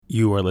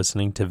You are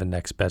listening to the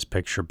Next Best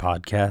Picture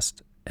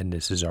podcast, and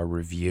this is our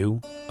review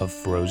of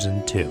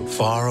Frozen 2.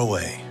 Far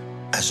away,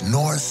 as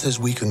north as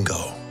we can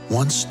go,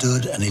 once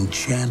stood an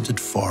enchanted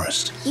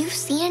forest. You've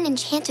seen an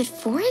enchanted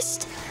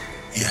forest?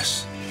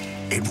 Yes,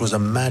 it was a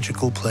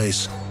magical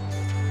place,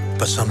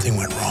 but something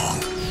went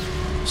wrong.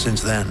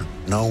 Since then,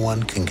 no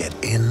one can get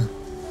in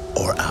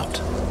or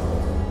out.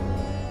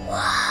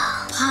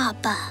 Wow,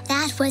 Papa,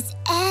 that was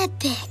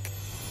epic.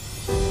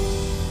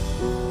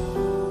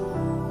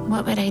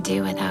 What would I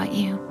do without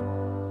you?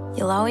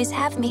 You'll always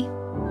have me.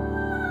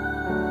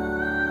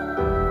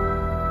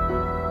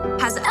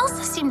 Has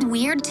Elsa seemed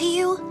weird to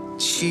you?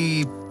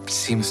 She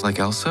seems like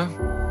Elsa.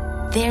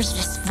 There's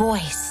this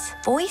voice.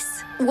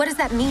 Voice? What does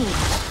that mean?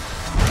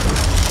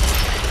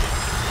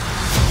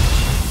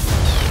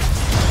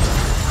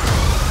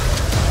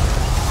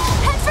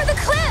 Head for the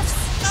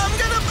cliffs! I'm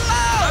gonna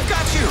blow! I've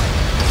got you!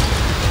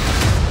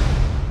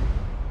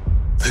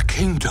 The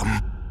kingdom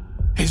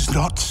is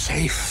not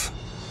safe.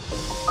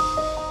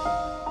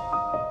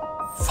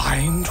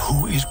 Find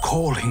who is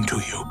calling to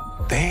you.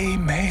 They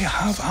may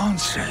have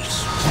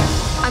answers.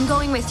 I'm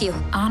going with you.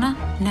 Anna?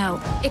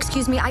 No.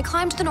 Excuse me, I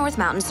climbed the North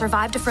Mountain,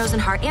 survived a frozen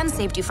heart, and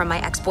saved you from my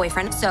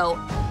ex-boyfriend, so,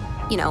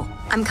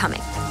 I'm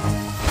coming.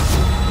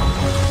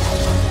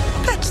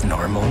 That's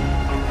normal.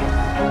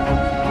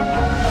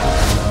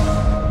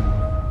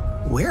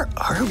 Where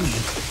are we?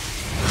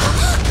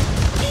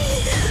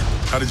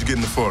 How did you get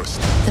in the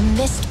forest? The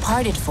mist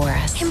parted for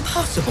us.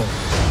 Impossible.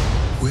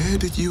 Where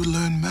did you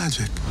learn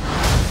magic?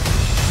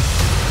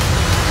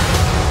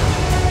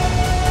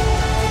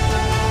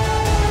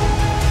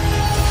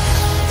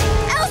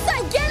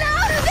 Elsa, get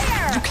out of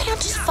there! You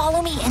can't just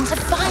follow me into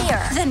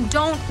fire. Then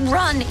don't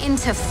run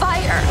into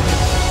fire.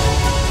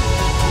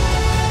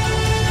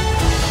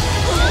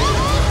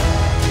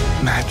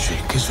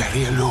 Magic is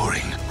very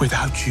alluring.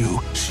 Without you,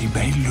 she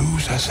may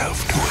lose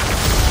herself to it.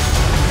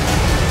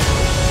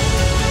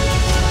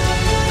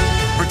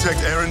 Protect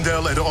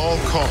Arendelle at all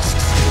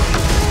costs.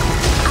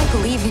 I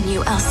believe in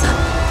you, Elsa,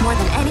 more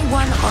than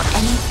anyone or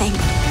anything.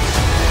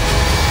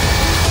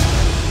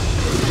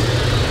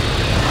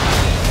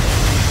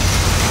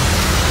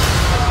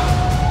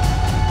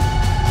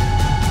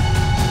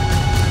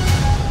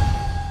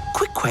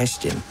 Quick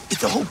question. Is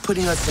the whole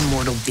putting us in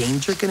mortal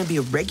danger gonna be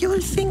a regular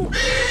thing?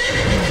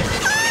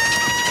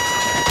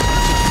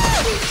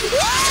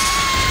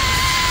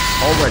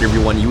 All right,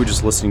 everyone, you were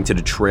just listening to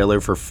the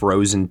trailer for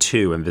Frozen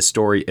 2, and the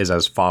story is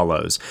as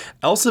follows.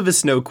 Elsa the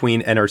Snow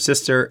Queen and her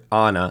sister,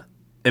 Anna,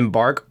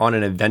 embark on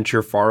an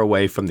adventure far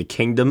away from the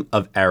kingdom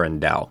of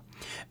Arendelle.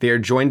 They are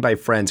joined by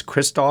friends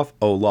Kristoff,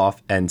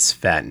 Olaf, and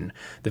Sven.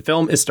 The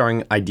film is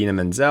starring Idina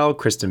Menzel,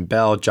 Kristen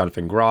Bell,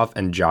 Jonathan Groff,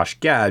 and Josh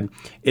Gad.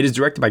 It is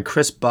directed by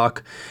Chris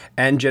Buck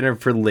and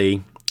Jennifer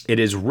Lee. It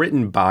is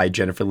written by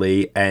Jennifer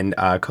Lee and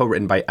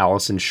co-written by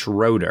Allison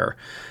Schroeder.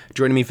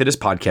 Joining me for this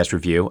podcast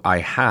review, I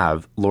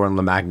have Lauren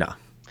LaMagna.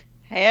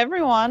 Hey,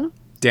 everyone.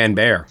 Dan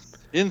Baer.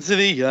 Into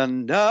the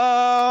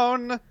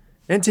unknown.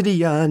 Into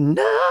the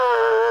unknown.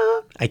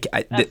 I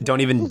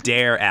don't even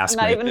dare ask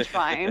I'm me. not even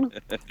trying.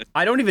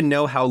 I don't even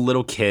know how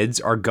little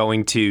kids are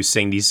going to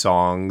sing these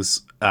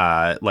songs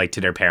to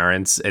their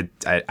parents.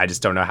 I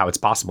just don't know how it's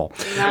possible.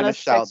 Not of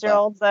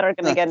 6-year-olds that are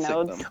going to get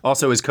notes.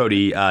 Also, is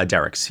Cody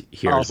Derricks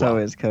here as well.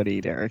 Also is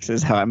Cody Derricks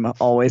is how I'm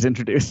always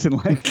introduced in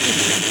life.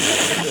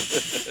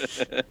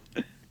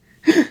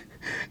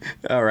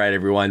 All right,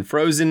 everyone.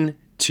 Frozen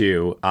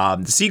 2,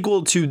 the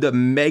sequel to the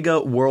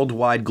mega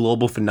worldwide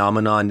global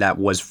phenomenon that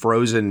was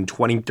Frozen in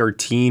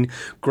 2013,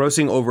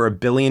 grossing over $1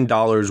 billion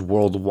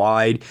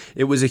worldwide.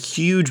 It was a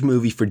huge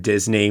movie for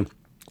Disney.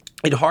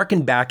 It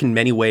harkened back in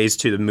many ways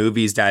to the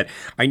movies that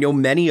I know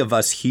many of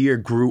us here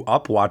grew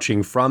up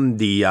watching from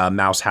the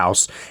Mouse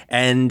House,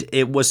 and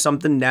it was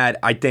something that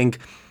I think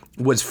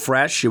was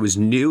fresh, it was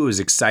new, it was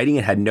exciting,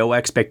 it had no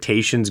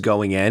expectations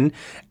going in,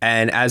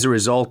 and as a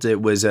result,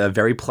 it was a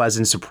very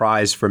pleasant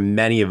surprise for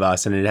many of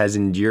us, and it has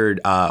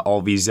endured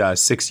all these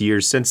 6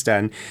 years since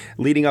then,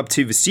 leading up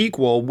to the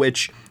sequel,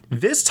 which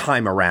this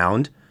time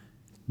around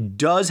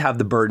does have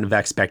the burden of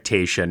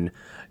expectation.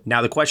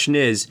 Now, the question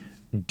is,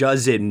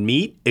 does it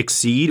meet,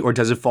 exceed, or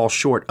does it fall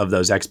short of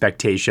those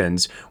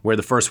expectations where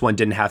the first one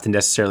didn't have to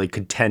necessarily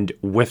contend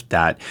with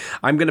that?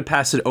 I'm going to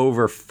pass it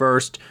over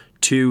first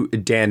to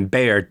Dan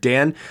Baer.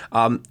 Dan,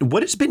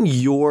 what has been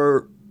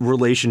your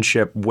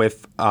relationship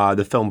with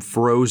the film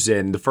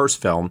Frozen, the first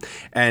film,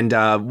 and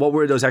what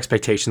were those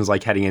expectations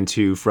like heading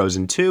into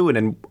Frozen 2, and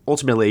then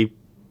ultimately,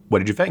 what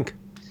did you think?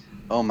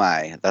 Oh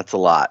my, that's a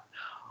lot.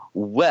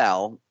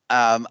 Well,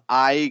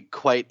 I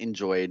quite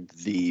enjoyed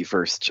the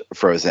first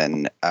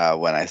Frozen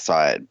when I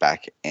saw it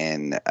back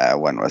in,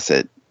 when was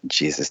it?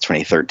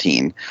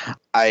 2013.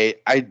 I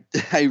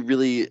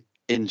really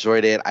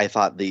enjoyed it. I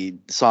thought the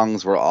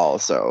songs were all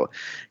so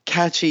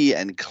catchy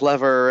and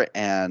clever,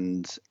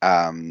 and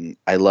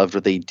I loved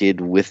what they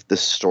did with the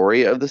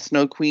story of the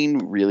Snow Queen,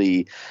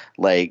 really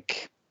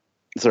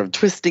sort of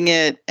twisting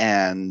it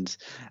and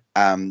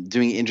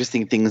doing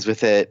interesting things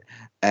with it.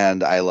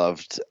 And I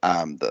loved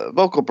the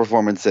vocal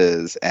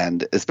performances,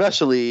 and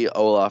especially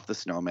Olaf the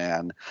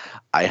Snowman.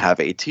 I have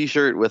a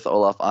T-shirt with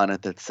Olaf on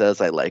it that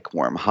says "I like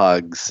warm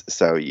hugs."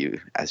 So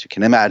as you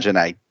can imagine,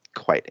 I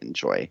quite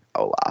enjoy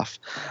Olaf.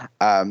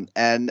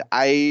 And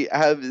I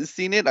have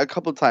seen it a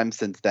couple times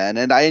since then,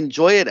 and I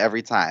enjoy it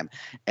every time.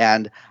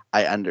 And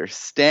I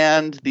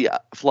understand the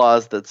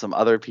flaws that some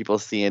other people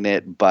see in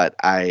it, but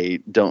I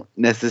don't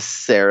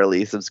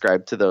necessarily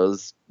subscribe to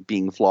those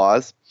being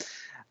flaws.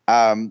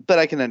 But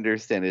I can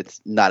understand it's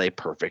not a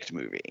perfect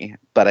movie,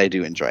 but I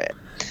do enjoy it.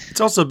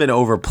 It's also been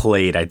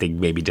overplayed, I think,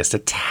 maybe just a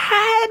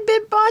tad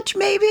bit much,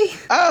 maybe?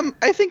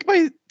 I think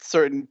by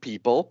certain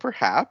people,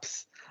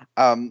 perhaps.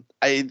 I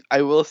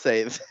will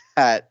say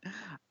that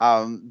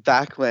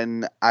back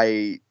when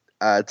I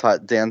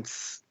taught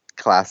dance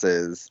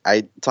classes,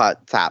 I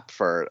taught tap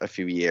for a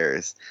few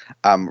years,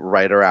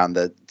 right around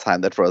the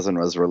time that Frozen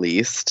was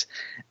released.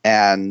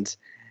 And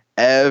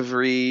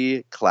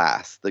every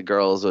class, the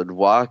girls would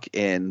walk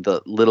in,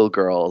 the little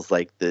girls,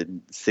 like the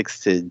 6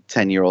 to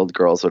 10-year-old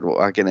girls would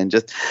walk in and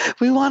just,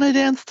 we want to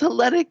dance to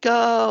Let It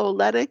Go,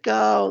 Let It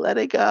Go, Let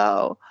It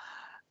Go.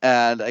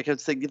 And I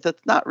kept saying,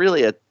 that's not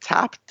really a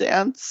tap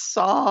dance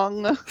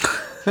song.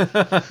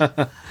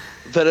 But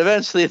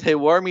eventually they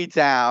wore me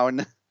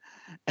down,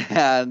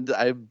 and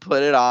I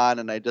put it on,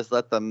 and I just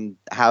let them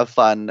have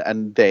fun,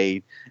 and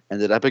they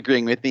ended up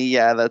agreeing with me,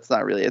 yeah, that's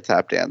not really a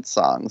tap dance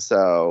song.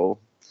 So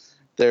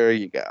there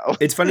you go.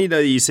 It's funny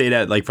that you say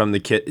that, like, from the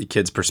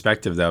kid's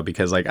perspective, though,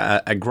 because, like,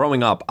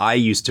 growing up, I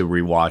used to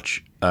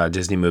rewatch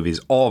Disney movies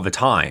all the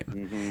time.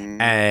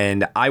 Mm-hmm.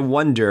 And I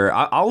wonder,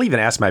 I'll even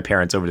ask my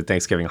parents over the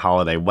Thanksgiving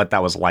holiday what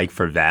that was like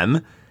for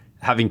them,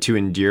 having to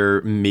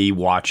endure me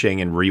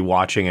watching and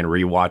rewatching and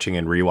rewatching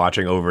and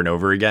rewatching over and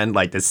over again,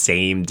 like the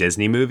same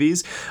Disney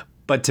movies.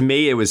 But to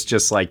me, it was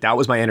just like, that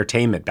was my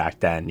entertainment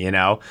back then, you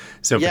know?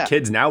 So for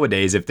kids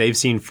nowadays, if they've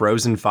seen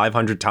Frozen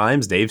 500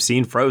 times, they've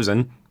seen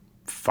Frozen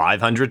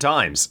 500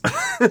 times.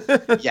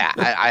 Yeah,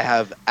 I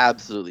have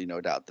absolutely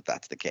no doubt that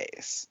that's the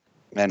case.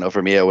 I know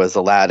for me, it was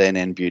Aladdin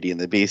and Beauty and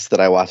the Beast that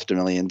I watched a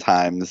million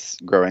times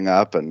growing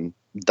up, and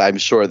I'm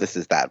sure this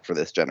is that for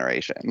this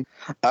generation.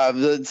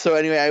 So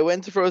anyway, I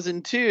went to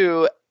Frozen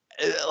 2,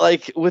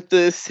 like, with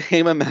the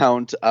same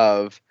amount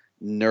of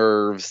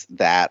nerves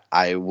that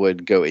I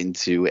would go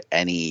into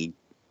any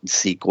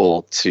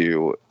sequel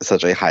to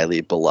such a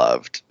highly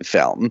beloved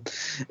film.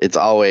 It's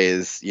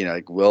always, you know,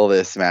 like, will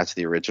this match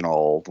the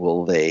original?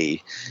 Will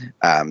they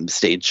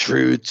stay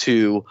true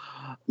to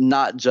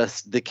not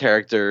just the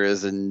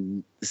characters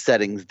and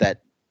settings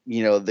that,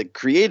 you know, the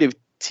creative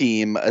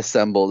team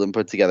assembled and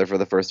put together for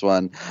the first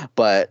one,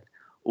 but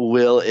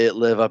will it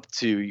live up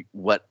to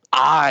what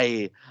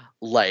I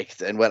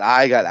liked and what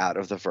I got out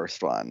of the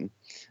first one?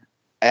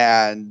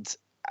 And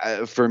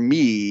for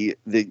me,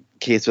 the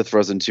case with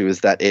Frozen 2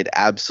 is that it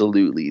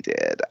absolutely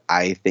did.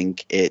 I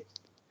think it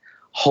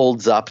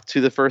holds up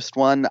to the first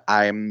one.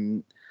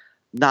 I'm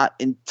not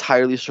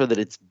entirely sure that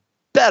it's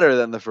better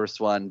than the first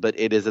one, but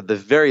it is at the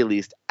very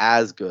least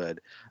as good.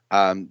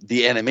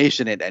 The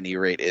animation, at any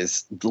rate,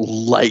 is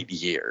light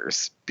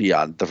years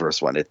beyond the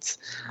first one. It's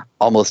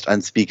almost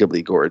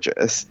unspeakably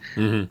gorgeous.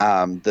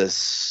 Mm-hmm. The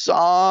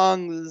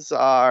songs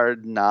are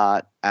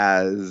not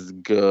as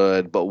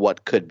good, but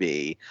what could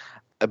be.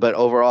 But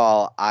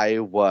overall, I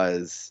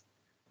was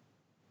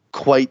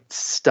quite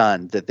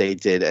stunned that they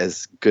did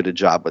as good a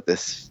job with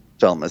this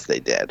film as they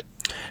did.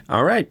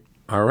 All right.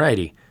 All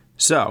righty.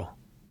 So,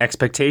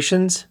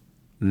 expectations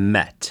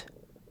met.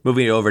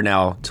 Moving over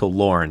now to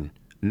Lauren.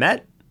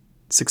 Met,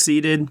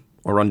 succeeded,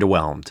 or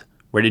underwhelmed?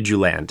 Where did you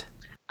land?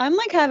 I'm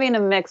like having a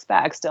mixed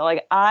bag still.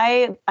 Like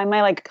I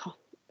might like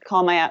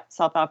call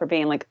myself out for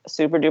being like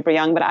super duper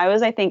young, but I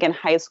was, I think, in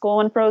high school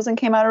when Frozen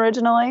came out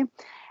originally.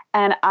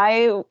 And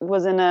I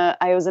was in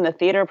a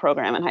theater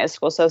program in high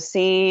school. So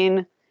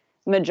seeing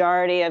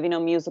majority of, you know,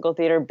 musical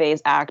theater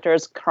based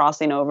actors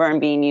crossing over and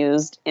being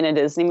used in a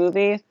Disney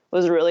movie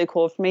was really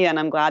cool for me. And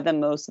I'm glad that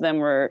most of them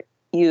were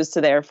used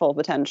to their full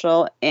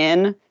potential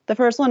in the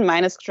first one,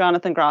 minus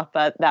Jonathan Groff,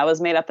 but that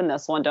was made up in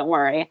this one, don't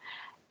worry.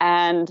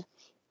 And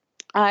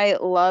I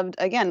loved,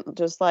 again,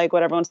 just like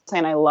what everyone's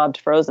saying, I loved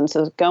Frozen.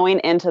 So going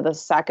into the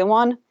second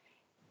one,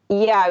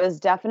 yeah, I was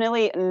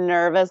definitely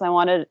nervous. I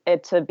wanted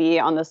it to be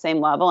on the same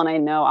level. And I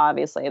know,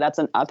 obviously, that's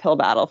an uphill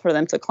battle for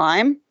them to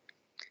climb.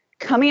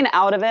 Coming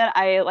out of it,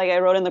 I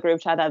wrote in the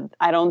group chat that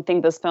I don't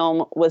think this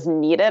film was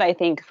needed. I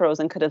think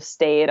Frozen could have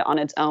stayed on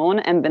its own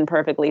and been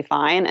perfectly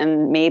fine.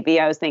 And maybe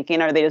I was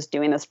thinking, are they just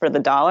doing this for the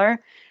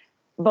dollar?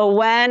 But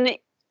when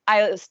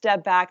I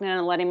step back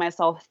and letting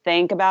myself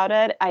think about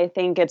it, I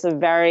think it's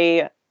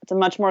a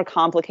much more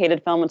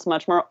complicated film. It's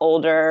much more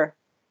older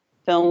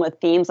film with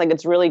themes. Like,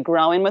 it's really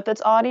growing with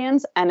its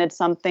audience, and it's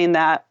something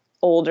that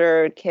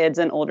older kids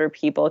and older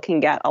people can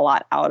get a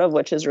lot out of,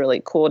 which is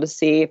really cool to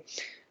see.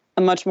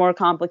 A much more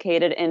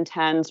complicated,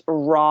 intense,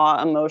 raw,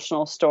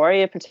 emotional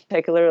story,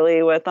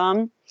 particularly with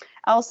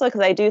Elsa, because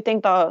I do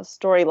think the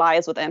story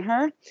lies within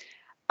her.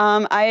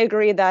 I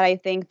agree that I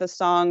think the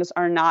songs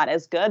are not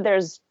as good.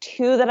 There's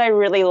two that I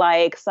really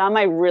like. Some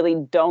I really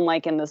don't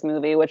like in this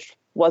movie, which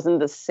wasn't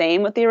the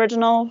same with the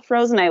original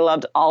Frozen. I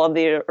loved all of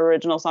the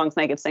original songs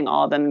and I could sing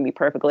all of them and be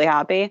perfectly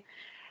happy.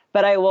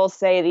 But I will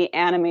say the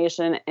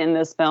animation in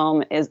this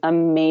film is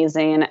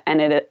amazing.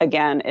 And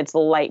it's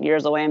light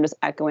years away. I'm just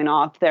echoing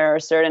off.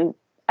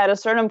 At a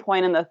certain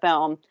point in the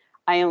film,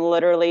 I am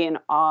literally in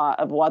awe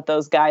of what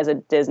those guys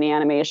at Disney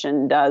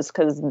Animation does.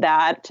 Because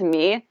that, to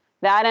me,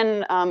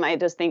 I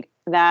just think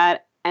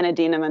that and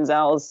Idina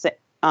Menzel's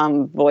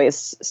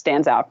voice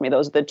stands out for me.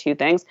 Those are the two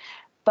things.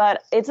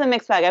 But it's a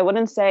mixed bag. I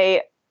wouldn't put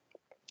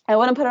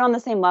it on the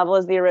same level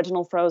as the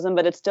original Frozen,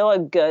 but it's still a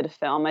good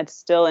film. It's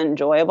still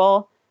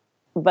enjoyable,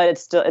 but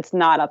it's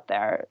not up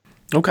there.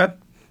 Okay.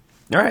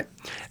 All right.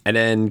 And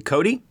then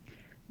Cody?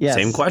 Yes.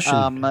 Same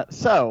question.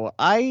 So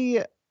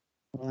I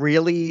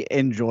really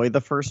enjoy the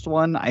first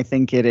one. I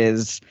think it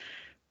is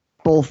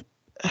both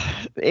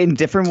in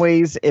different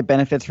ways. It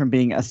benefits from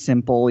being a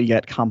simple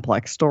yet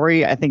complex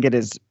story. I think it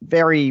is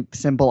very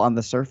simple on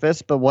the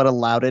surface, but what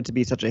allowed it to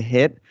be such a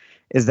hit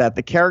is that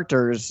the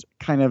characters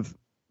kind of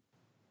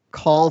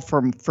call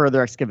for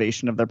further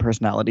excavation of their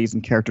personalities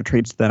and character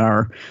traits than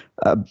are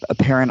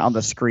apparent on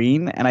the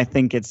screen. And I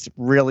think it's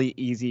really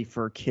easy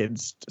for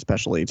kids,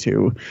 especially,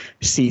 to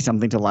see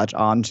something to latch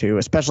on to,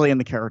 especially in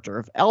the character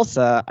of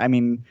Elsa. I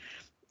mean,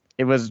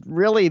 it was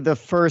really the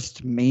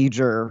first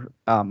major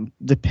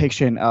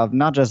depiction of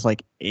not just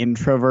like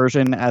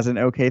introversion as an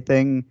okay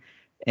thing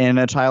in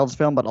a child's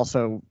film, but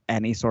also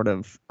any sort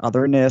of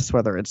otherness,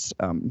 whether it's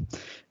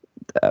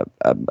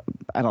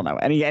I don't know,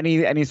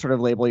 any sort of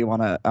label you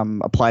want to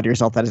apply to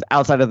yourself that is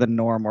outside of the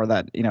norm or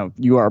that, you know,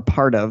 you are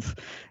part of.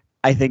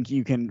 I think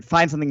you can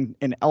find something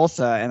in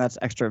Elsa, and that's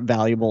extra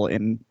valuable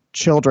in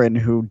children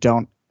who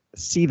don't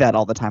see that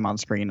all the time on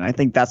screen. And I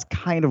think that's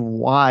kind of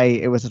why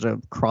it was such a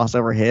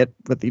crossover hit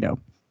with, you know,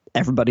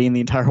 everybody in the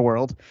entire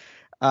world.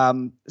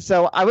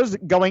 So I was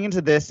going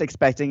into this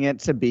expecting it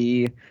to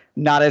be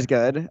not as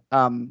good,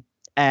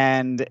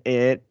 and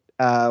it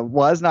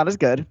was not as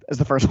good as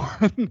the first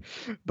one,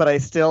 but I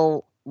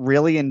still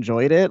really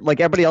enjoyed it. Like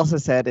everybody else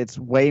has said, it's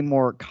way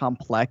more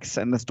complex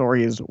and the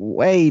story is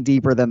way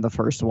deeper than the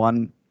first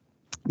one,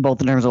 both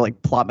in terms of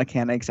like plot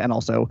mechanics and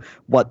also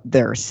what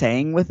they're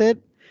saying with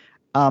it.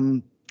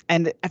 And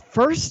at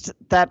first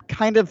that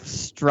kind of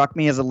struck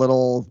me as a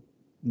little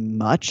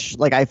much.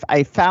 Like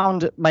I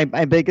found my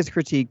biggest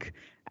critique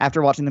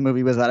after watching the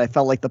movie was that I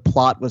felt like the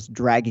plot was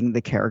dragging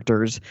the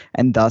characters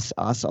and thus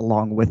us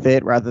along with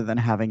it rather than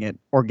having it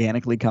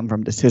organically come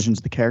from decisions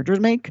the characters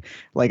make.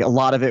 Like a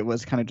lot of it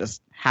was kind of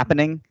just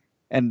happening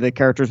and the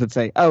characters would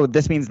say, oh,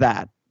 this means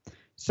that.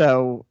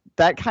 So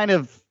that kind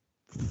of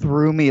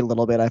threw me a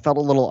little bit. I felt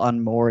a little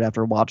unmoored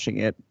after watching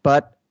it.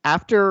 But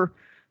after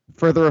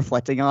further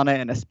reflecting on it,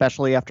 and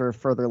especially after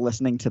further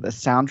listening to the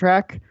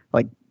soundtrack,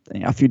 like, you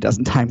know, a few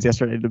dozen times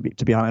yesterday,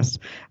 to be honest,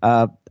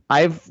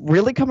 I've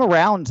really come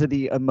around to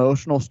the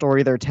emotional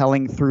story they're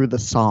telling through the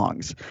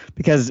songs,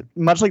 because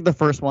much like the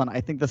first one, I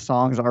think the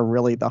songs are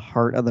really the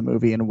heart of the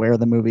movie and where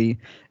the movie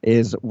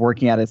is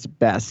working at its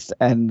best.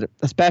 And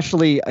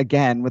especially,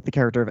 again, with the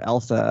character of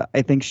Elsa,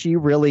 I think she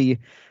really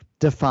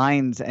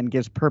defines and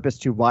gives purpose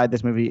to why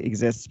this movie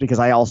exists, because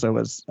I also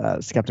was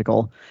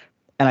skeptical.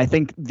 And I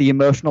think the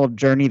emotional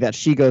journey that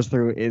she goes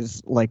through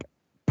is like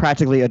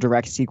practically a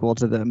direct sequel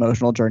to the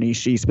emotional journey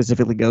she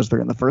specifically goes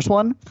through in the first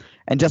one.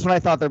 And just when I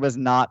thought there was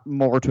not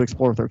more to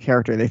explore with her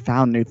character, they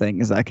found new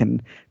things that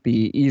can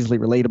be easily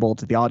relatable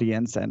to the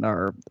audience and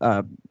are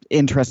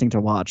interesting to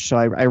watch. So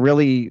I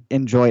really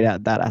enjoyed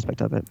that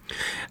aspect of it.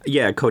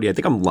 Yeah, Cody, I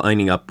think I'm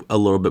lining up a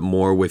little bit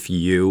more with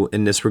you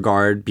in this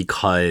regard,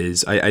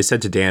 because I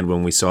said to Dan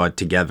when we saw it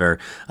together,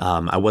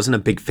 I wasn't a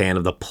big fan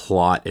of the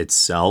plot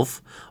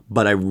itself,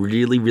 but I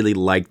really, really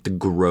liked the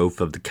growth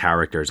of the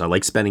characters. I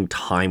like spending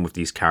time with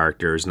these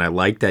characters, and I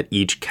like that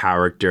each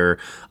character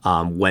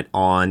went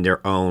on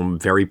their own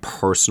very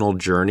personal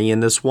journey in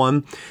this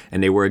one,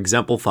 and they were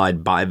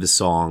exemplified by the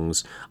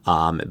songs,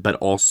 but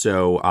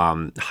also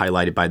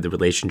highlighted by the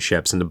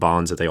relationships and the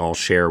bonds that they all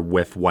share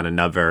with one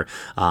another,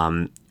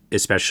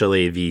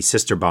 especially the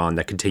sister bond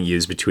that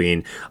continues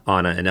between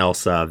Anna and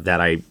Elsa that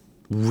I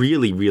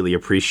really, really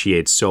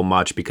appreciate so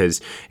much,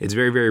 because it's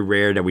very, very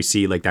rare that we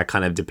see like that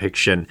kind of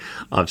depiction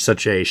of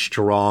such a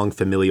strong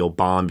familial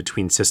bond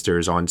between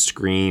sisters on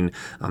screen,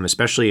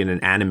 especially in an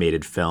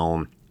animated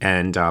film.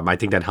 And I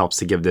think that helps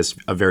to give this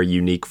a very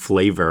unique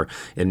flavor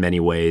in many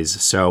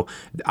ways. So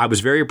I was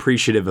very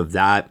appreciative of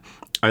that.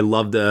 I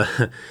love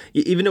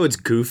even though it's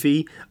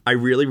goofy, I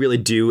really, really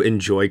do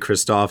enjoy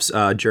Kristoff's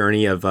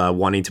journey of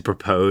wanting to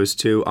propose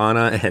to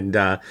Anna. And,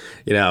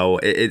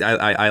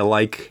 I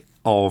like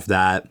all of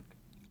that.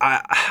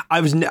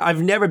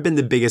 I've never been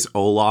the biggest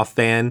Olaf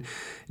fan,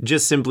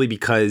 just simply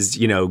because,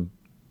 you know,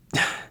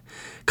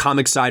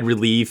 comic side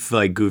relief,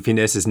 like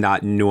goofiness is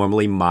not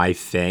normally my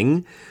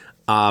thing.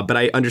 But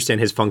I understand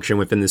his function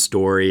within the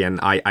story, and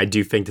I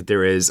do think that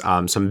there is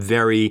some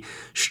very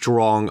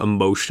strong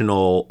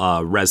emotional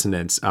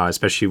resonance,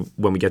 especially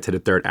when we get to the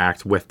third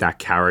act with that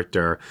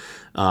character.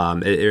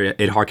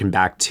 It harkened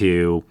back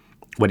to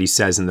what he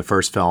says in the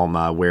first film,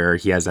 where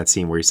he has that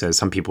scene where he says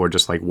some people are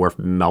just like worth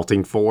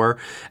melting for.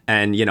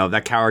 And, you know,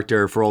 that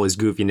character, for all his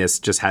goofiness,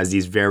 just has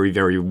these very,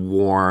 very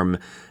warm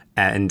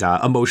and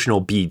emotional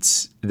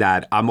beats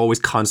that I'm always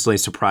constantly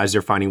surprised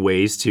they're finding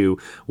ways to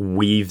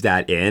weave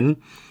that in.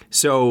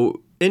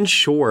 So in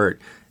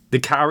short, the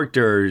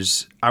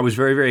characters, I was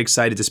very, very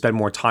excited to spend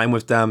more time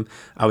with them.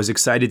 I was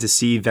excited to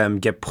see them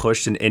get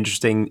pushed in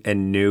interesting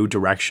and new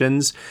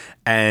directions.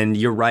 And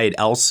you're right,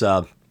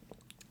 Elsa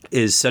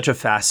is such a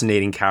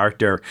fascinating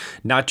character,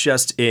 not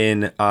just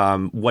in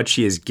what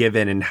she is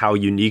given and how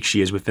unique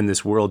she is within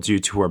this world due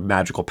to her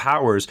magical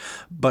powers,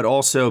 but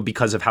also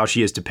because of how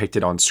she is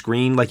depicted on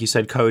screen, like you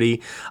said,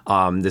 Cody.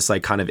 This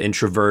like kind of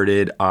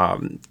introverted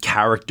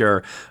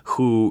character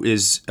who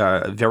is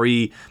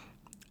very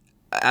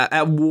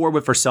at war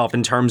with herself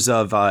in terms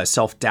of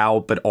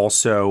self-doubt, but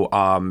also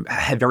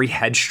very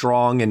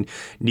headstrong and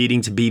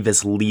needing to be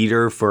this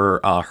leader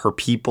for her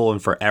people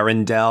and for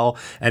Arendelle,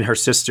 and her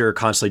sister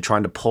constantly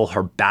trying to pull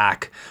her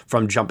back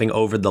from jumping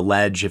over the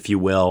ledge, if you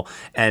will.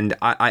 And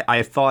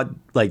I thought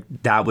like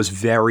that was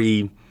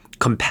very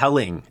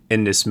compelling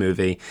in this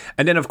movie.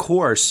 And then, of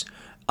course,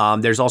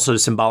 there's also a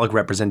symbolic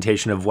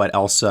representation of what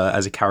Elsa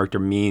as a character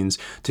means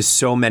to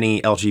so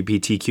many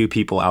LGBTQ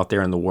people out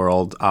there in the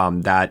world,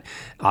 that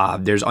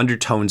there's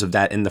undertones of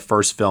that in the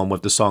first film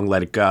with the song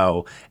Let It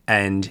Go.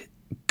 And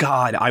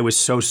God, I was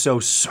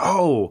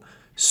so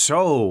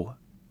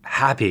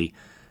happy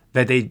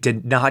that they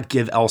did not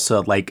give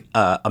Elsa like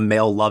a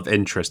male love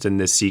interest in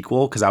this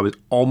sequel, because I was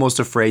almost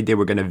afraid they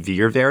were going to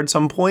veer there at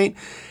some point.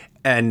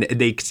 And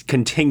they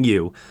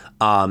continue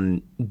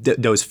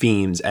those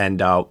themes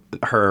and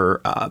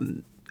her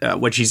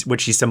what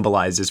she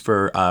symbolizes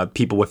for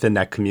people within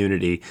that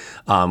community,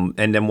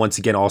 and then once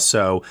again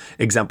also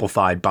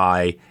exemplified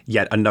by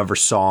yet another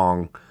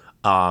song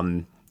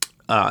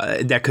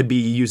that could be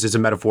used as a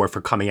metaphor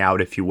for coming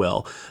out, if you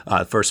will.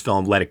 First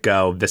film, Let It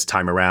Go. This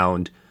time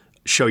around,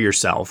 Show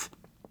Yourself.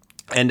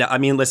 And I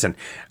mean, listen,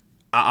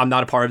 I'm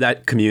not a part of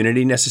that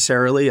community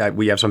necessarily.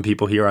 We have some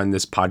people here on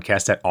this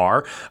podcast that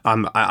are.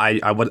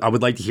 I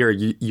would like to hear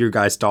your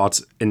guys'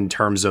 thoughts in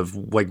terms of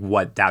like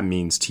what that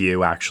means to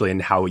you actually,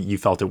 and how you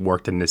felt it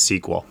worked in this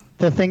sequel.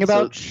 The thing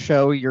about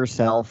Show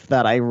Yourself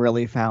that I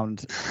really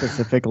found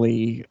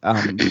specifically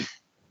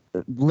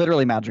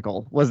literally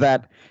magical was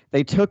that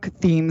they took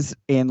themes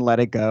in Let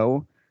It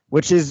Go,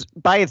 which is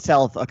by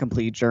itself a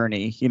complete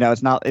journey. You know,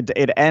 it's not.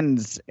 It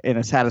ends in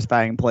a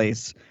satisfying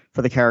place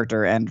for the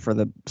character and for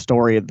the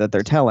story that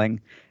they're telling.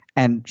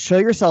 And Show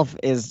Yourself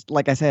is,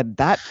 like I said,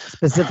 that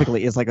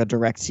specifically is like a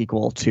direct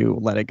sequel to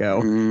Let It Go.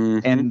 Mm-hmm.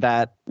 And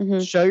that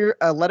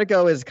Let It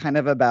Go is kind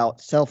of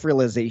about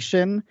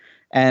self-realization,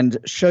 and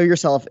Show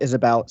Yourself is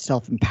about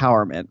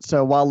self-empowerment.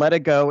 So while Let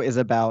It Go is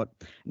about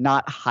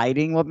not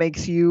hiding what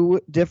makes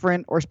you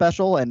different or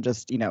special and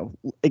just, you know,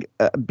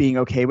 being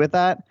okay with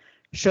that,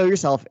 Show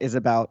Yourself is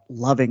about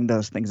loving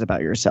those things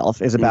about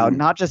yourself, is about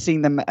not just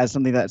seeing them as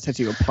something that sets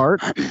you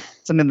apart,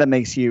 something that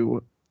makes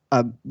you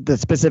the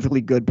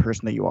specifically good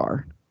person that you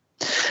are.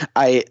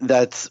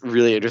 That's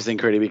really interesting,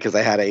 Cody, because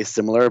I had a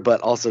similar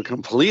but also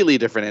completely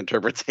different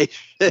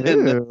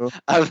interpretation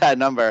of that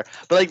number.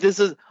 But like this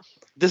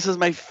is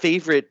my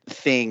favorite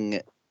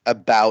thing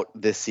about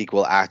this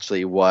sequel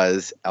actually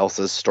was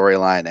Elsa's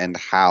storyline and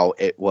how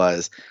it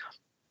was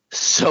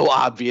so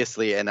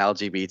obviously an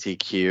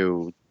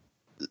LGBTQ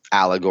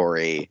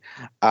allegory.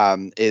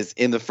 Is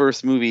in the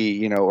first movie,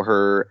 you know,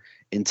 her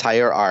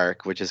entire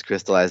arc, which is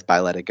crystallized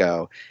by Let It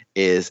Go,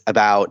 is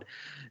about,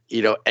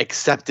 you know,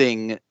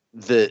 accepting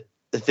the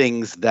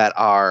things that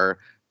are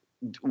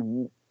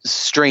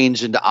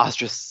strange and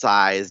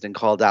ostracized and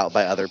called out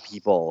by other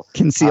people.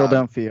 Conceal,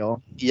 don't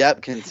feel.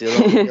 Yep, conceal,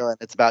 don't feel. And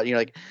it's about, you know,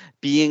 like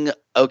being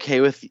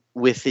okay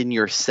within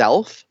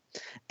yourself.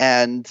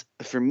 And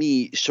for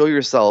me, Show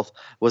Yourself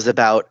was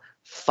about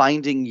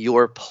finding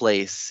your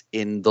place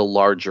in the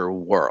larger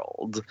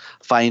world,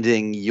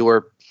 finding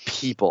your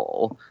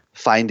people,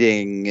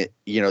 finding,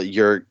 you know,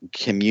 your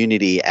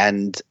community,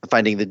 and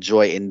finding the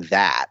joy in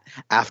that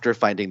after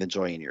finding the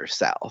joy in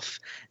yourself.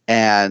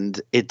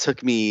 And it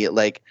took me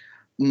like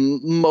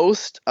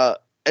most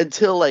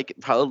until like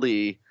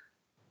probably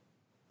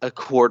a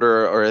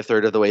quarter or a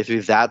third of the way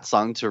through that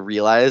song to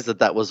realize that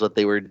that was what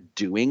they were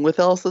doing with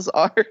Elsa's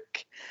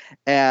arc.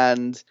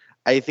 And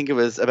I think it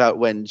was about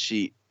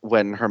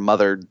when her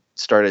mother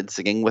started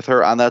singing with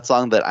her on that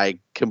song that I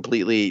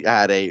completely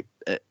had a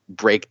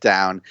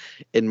breakdown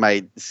in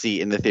my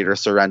seat in the theater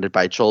surrounded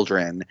by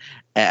children,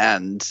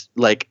 and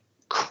like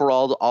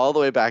crawled all the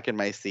way back in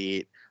my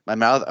seat, my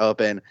mouth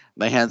open,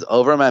 my hands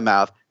over my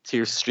mouth,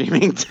 tears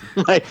streaming to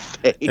my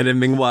face. And then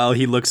meanwhile,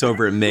 he looks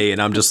over at me,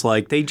 and I'm just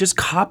like, they just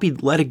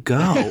copied "Let It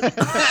Go."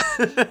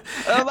 But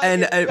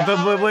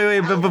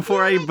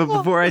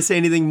before I say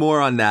anything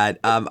more on that,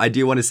 I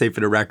do want to say for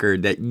the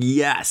record that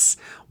yes,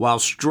 while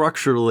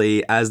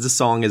structurally, as the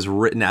song is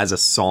written as a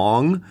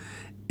song,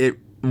 it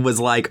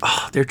was like,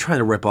 oh, they're trying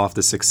to rip off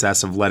the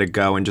success of Let It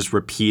Go and just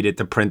repeat it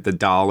to print the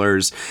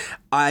dollars.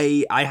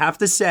 I have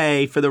to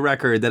say, for the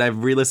record, that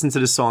I've re-listened to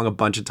the song a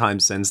bunch of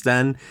times since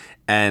then,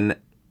 and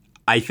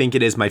I think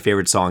it is my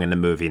favorite song in the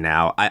movie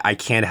now. I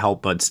can't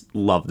help but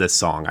love this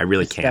song. I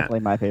really can't.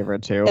 Definitely my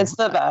favorite too. It's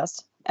the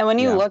best. And when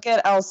you look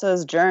at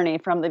Elsa's journey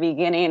from the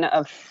beginning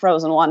of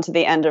Frozen 1 to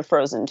the end of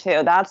Frozen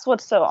 2, that's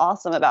what's so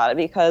awesome about it,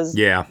 because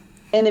in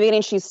the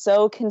beginning, she's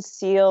so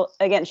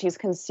she's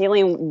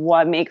concealing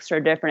what makes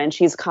her different, and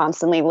she's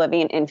constantly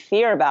living in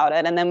fear about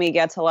it. And then we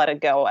get to Let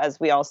It Go, as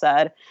we all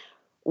said,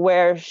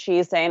 where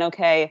she's saying,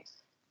 okay,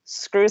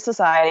 screw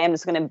society, I'm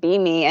just going to be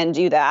me and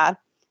do that.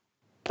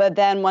 But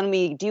then when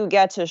we do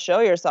get to Show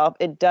Yourself,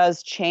 it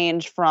does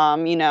change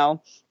from,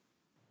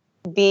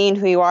 being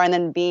who you are and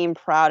then being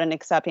proud and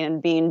accepting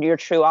and being your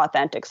true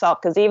authentic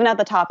self. Because even at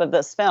the top of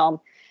this film,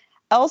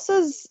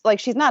 Elsa's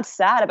she's not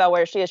sad about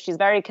where she is. She's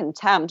very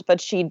content,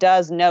 but she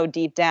does know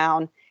deep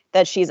down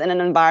that she's in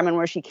an environment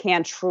where she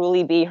can't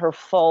truly be her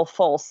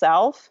full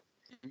self,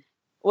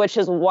 which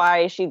is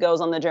why she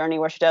goes on the journey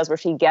where she does, where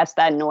she gets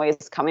that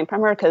noise coming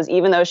from her. Because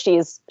even though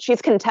she's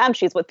content,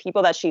 she's with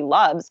people that she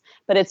loves,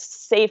 but it's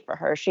safe for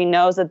her. She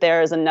knows that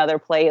there is another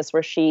place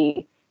where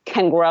she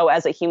can grow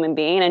as a human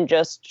being, and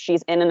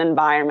she's in an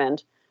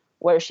environment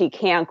where she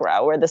can't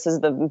grow, where this is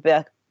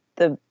the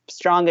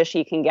strongest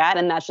she can get,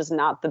 and that's just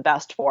not the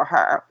best for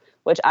her,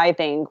 which I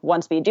think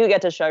once we do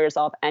get to Show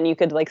Yourself, and you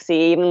could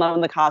see, even though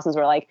in the costumes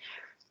were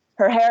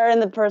her hair in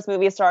the first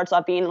movie starts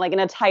off being in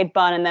a tight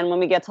bun, and then when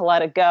we get to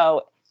Let It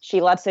Go, she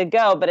lets it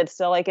go, but it's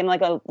still in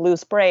a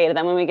loose braid. And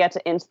then when we get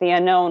to Into the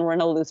Unknown, we're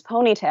in a loose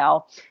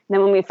ponytail. And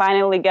then when we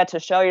finally get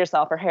to Show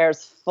Yourself, her hair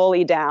is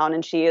fully down,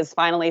 and she is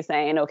finally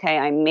saying, okay,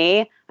 I'm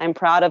me, I'm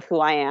proud of who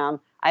I am,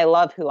 I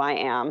love who I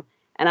am,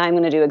 and I'm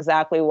going to do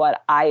exactly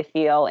what I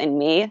feel in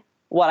me,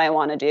 what I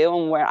want to do,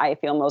 and where I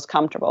feel most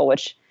comfortable,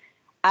 which,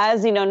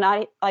 as I'm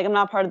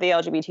not part of the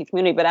LGBT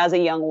community, but as a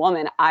young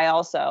woman, I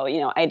also,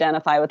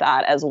 identify with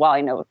that as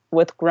well,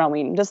 with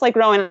growing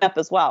up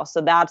as well. So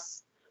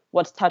that's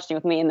what's touching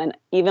with me. And then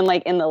even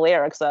in the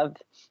lyrics of,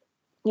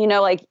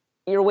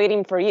 you're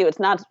waiting for you. It's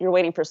not you're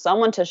waiting for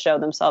someone to show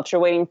themselves.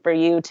 You're waiting for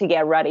you to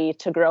get ready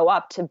to grow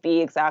up to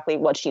be exactly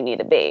what you need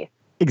to be.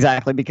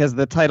 Exactly, because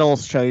the title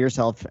Show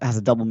Yourself has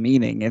a double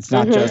meaning. It's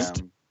not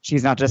just,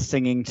 she's not just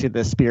singing to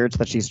the spirits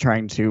that she's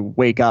trying to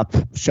wake up,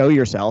 show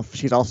yourself.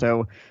 She's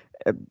also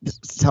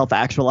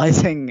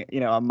self-actualizing,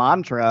 a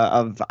mantra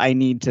of, I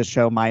need to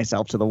show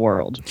myself to the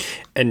world.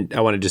 And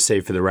I wanted to say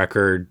for the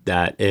record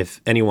that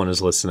if anyone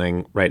is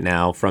listening right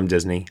now from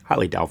Disney,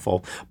 highly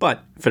doubtful,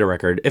 but for the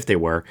record, if they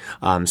were,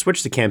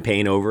 switch the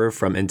campaign over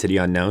from Into the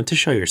Unknown to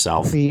Show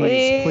Yourself.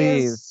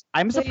 Please.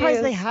 I'm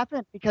surprised they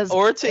haven't, because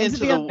Into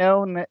the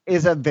Unknown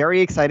is a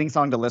very exciting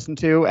song to listen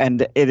to,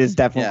 and it is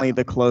definitely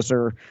the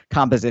closer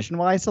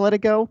composition-wise to Let It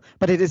Go,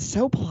 but it is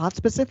so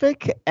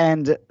plot-specific,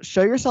 and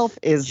Show Yourself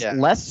is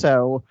less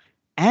so,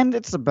 and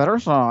it's a better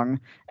song,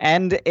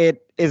 and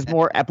it is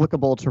more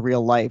applicable to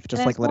real life,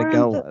 just like Let It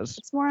Go was.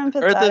 It's more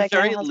empathetic,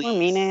 and has more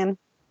meaning.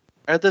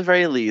 Or at the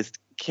very least,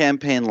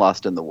 campaign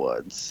Lost in the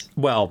Woods.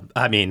 Well,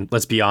 I mean,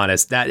 let's be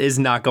honest, that is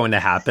not going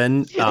to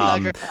happen. Not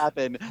going to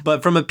happen.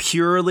 But from a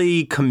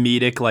purely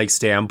comedic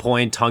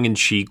standpoint,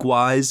 tongue-in-cheek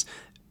wise,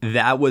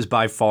 that was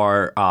by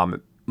far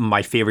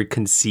my favorite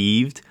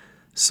conceived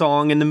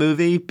song in the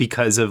movie,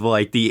 because of the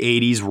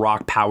 80s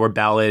rock power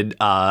ballad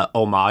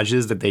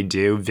homages that they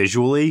do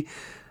visually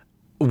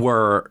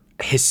were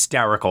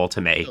hysterical to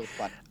me. So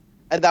fun.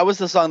 And that was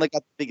the song that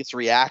got the biggest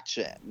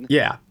reaction.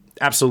 Yeah.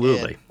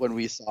 Absolutely. When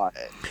we saw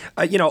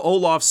it.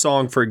 Olaf's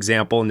song, for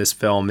example, in this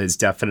film is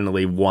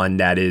definitely one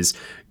that is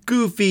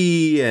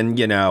goofy and,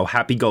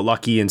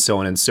 happy-go-lucky and so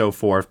on and so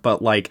forth.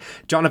 But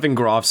Jonathan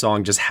Groff's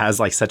song just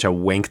has such a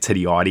wink to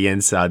the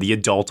audience, the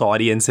adult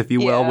audience, if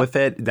you will, with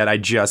it, that I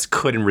just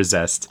couldn't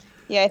resist.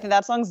 Yeah, I think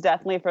that song's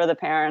definitely for the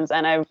parents.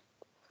 And I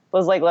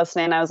was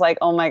listening. I was like,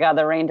 oh my God,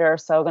 the reindeer are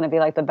so going to be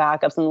the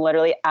backups. And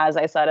literally, as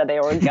I said it, they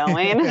were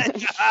going.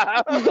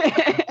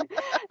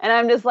 And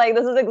I'm just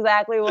this is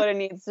exactly what it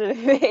needs to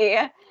be.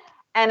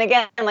 And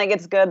again,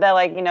 it's good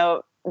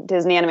that,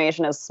 Disney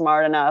Animation is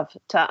smart enough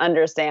to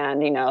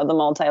understand, the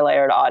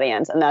multi-layered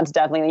audience. And that's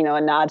definitely,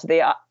 a nod to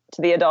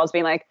the adults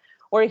being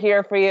we're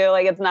here for you.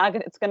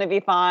 It's going to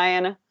be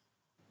fine.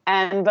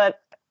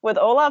 But with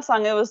Olaf's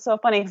song, it was so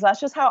funny because that's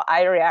just how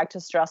I react to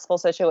stressful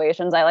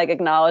situations. I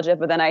acknowledge it,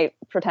 but then I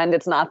pretend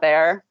it's not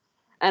there.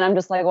 And I'm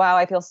just wow,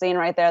 I feel seen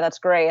right there. That's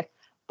great.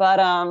 But,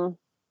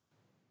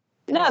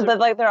 no,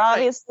 but they're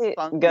obviously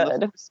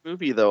good. This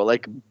movie, though,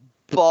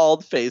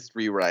 bald-faced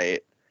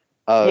rewrite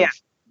of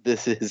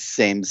this is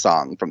same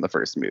song from the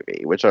first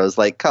movie, which I was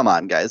come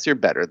on, guys, you're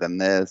better than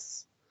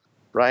this.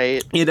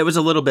 right? Yeah, there was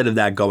a little bit of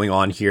that going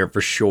on here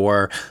for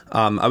sure.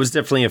 I was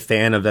definitely a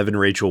fan of Evan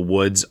Rachel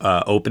Wood's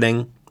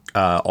opening.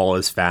 All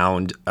is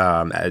found,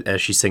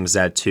 as she sings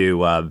that to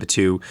the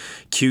two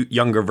cute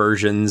younger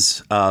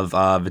versions of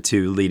the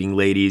two leading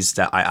ladies.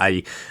 That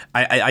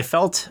I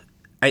felt,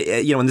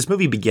 when this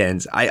movie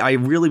begins, I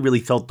really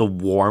felt the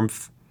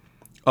warmth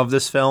of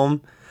this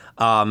film.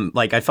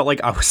 Like I felt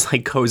like I was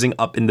like cozying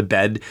up in the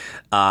bed,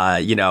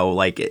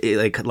 like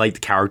the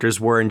characters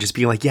were, and just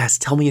being like, yes,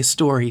 tell me a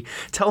story,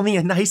 tell me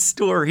a nice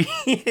story.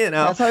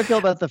 That's how I feel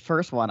about the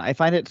first one. I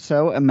find it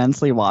so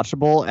immensely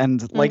watchable,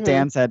 and like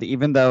Dan said,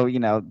 even though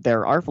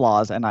there are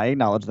flaws, and I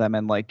acknowledge them,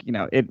 and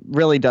it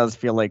really does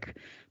feel like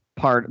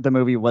the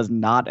movie was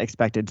not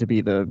expected to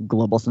be the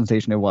global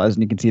sensation it was,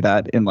 and you can see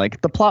that in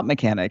like the plot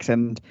mechanics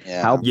and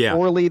how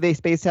poorly they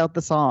spaced out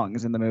the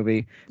songs in the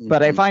movie.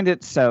 But I find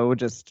it so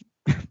just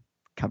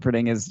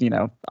comforting is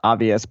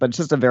obvious, but it's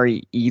just a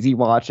very easy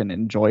watch and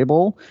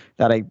enjoyable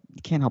that I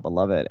can't help but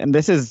love it. And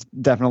this is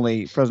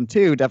definitely Frozen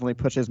 2 definitely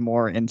pushes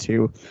more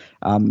into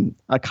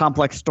a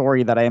complex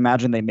story that I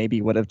imagine they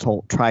maybe would have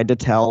tried to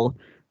tell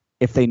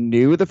if they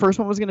knew the first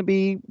one was going to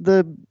be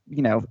the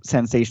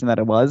sensation that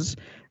it was.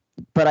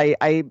 But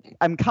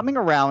I'm coming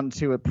around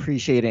to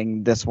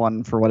appreciating this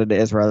one for what it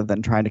is rather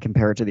than trying to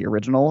compare it to the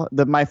original.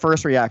 My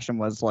first reaction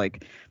was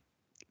like,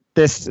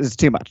 this is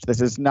too much.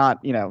 This is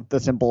not, the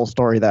simple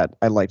story that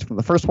I liked from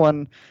the first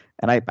one.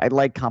 And I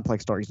like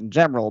complex stories in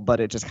general, but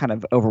it just kind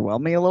of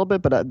overwhelmed me a little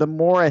bit. But the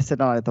more I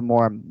sit on it, the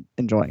more I'm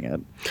enjoying it.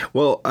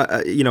 Well,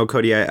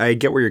 Cody, I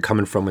get where you're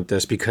coming from with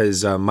this,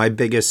 because my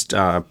biggest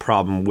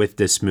problem with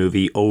this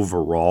movie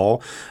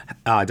overall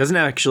doesn't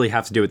actually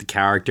have to do with the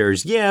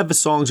characters. Yeah, the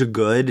songs are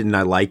good and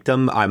I like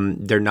them.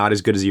 They're not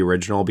as good as the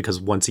original, because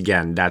once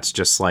again, that's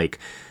just like,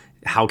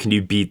 how can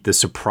you beat the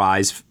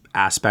surprise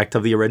aspect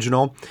of the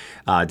original?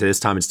 To this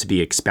time, it's to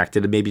be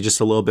expected, maybe just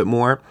a little bit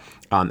more,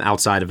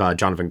 outside of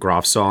Jonathan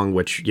Groff's song,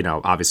 which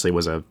obviously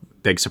was a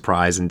big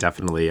surprise and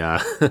definitely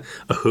a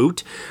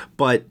hoot.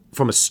 But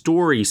from a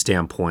story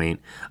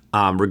standpoint,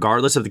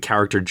 regardless of the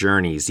character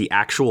journeys, the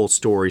actual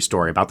story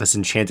about this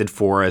enchanted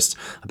forest,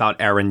 about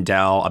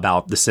Arendelle,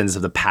 about the sins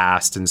of the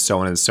past, and so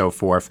on and so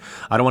forth.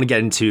 I don't want to get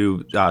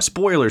into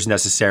spoilers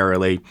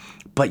necessarily,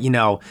 but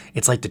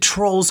it's like the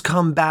trolls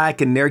come back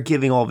and they're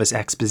giving all this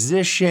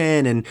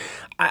exposition. And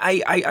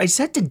I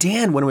said to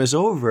Dan when it was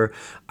over,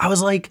 I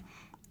was like,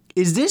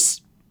 is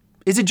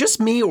it just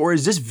me, or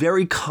is this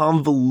very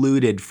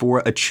convoluted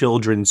for a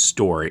children's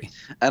story?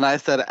 And I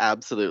said,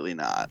 absolutely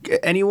not.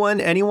 Anyone?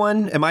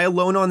 Am I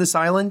alone on this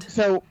island?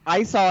 So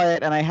I saw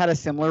it and I had a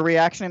similar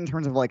reaction in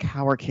terms of like,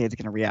 how are kids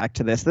going to react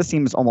to this? This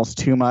seems almost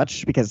too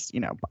much because,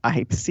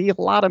 I see a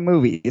lot of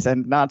movies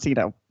and not,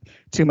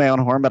 to my own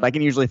horn, but I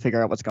can usually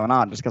figure out what's going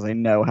on just because I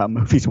know how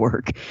movies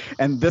work.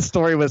 And this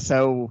story was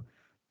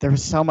there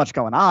was so much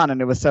going on and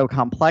it was so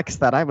complex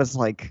that I was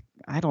like,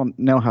 I don't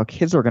know how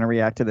kids are going to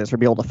react to this or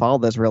be able to follow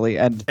this really.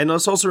 And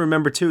let's also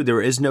remember too,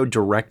 there is no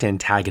direct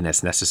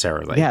antagonist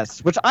necessarily.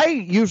 Yes, which I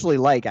usually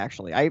like,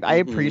 actually. I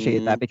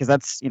appreciate that because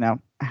that's,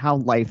 how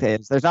life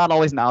is. There's not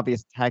always an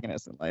obvious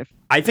antagonist in life.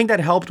 I think that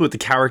helped with the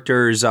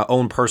characters'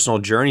 own personal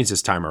journeys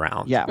this time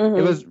around. Yeah,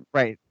 It was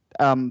right.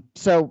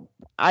 So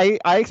I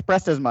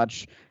expressed as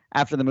much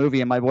after the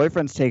movie, and my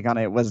boyfriend's take on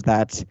it was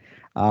that,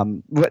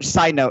 which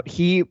side note,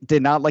 he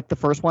did not like the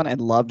first one and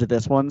loved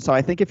this one. So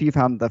I think if you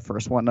found the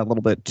first one a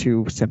little bit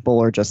too simple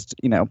or just,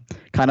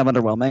 kind of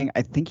underwhelming,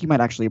 I think you might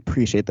actually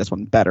appreciate this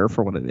one better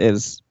for what it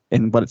is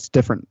and what it's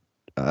different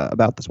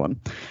about this one.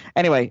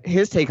 Anyway,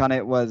 his take on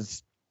it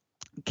was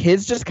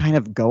kids just kind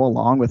of go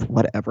along with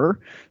whatever.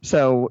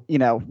 So,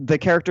 the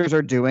characters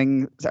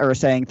are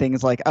saying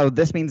things like, oh,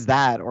 this means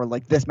that, or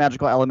like this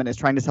magical element is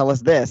trying to tell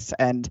us this.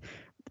 And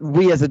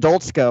we as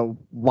adults go,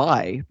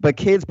 why? But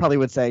kids probably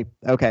would say,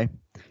 okay.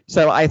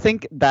 So I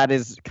think that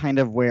is kind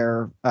of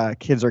where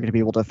kids are going to be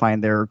able to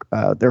find their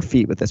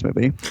feet with this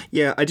movie.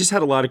 Yeah, I just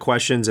had a lot of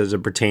questions as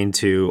it pertained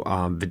to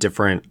the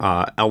different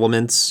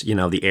elements,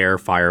 the air,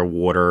 fire,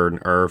 water, and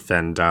earth.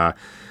 And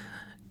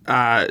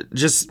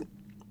just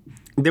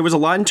there was a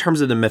lot in terms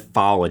of the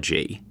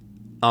mythology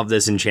of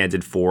this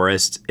enchanted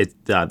forest,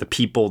 the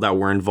people that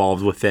were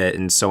involved with it,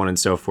 and so on and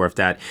so forth.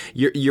 That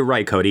you're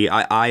right, Cody.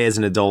 I as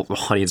an adult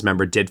audience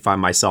member did find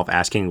myself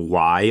asking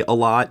why a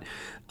lot,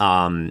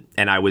 and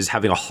I was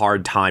having a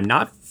hard time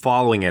not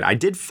following it. I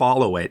did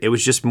follow it. It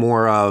was just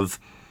more of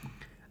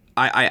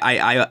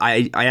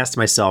I asked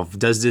myself,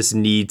 does this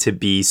need to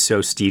be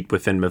so steeped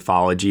within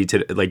mythology to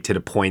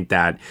the point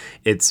that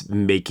it's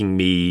making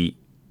me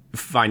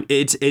find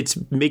it's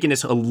making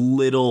this a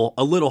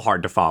little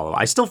hard to follow.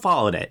 I still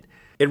followed it.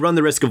 It run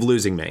the risk of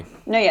losing me.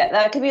 No, yeah,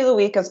 that could be the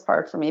weakest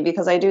part for me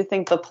because I do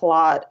think the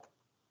plot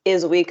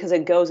is weak because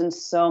it goes in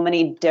so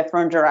many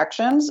different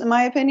directions, in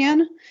my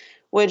opinion,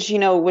 which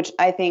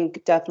I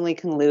think definitely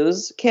can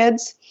lose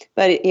kids.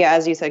 But yeah,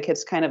 as you said,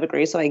 kids kind of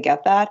agree, so I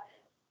get that.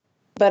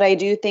 But I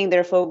do think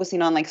they're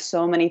focusing on like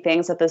so many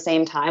things at the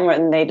same time,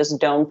 and they just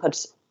don't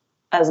put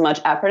as much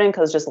effort in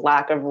because just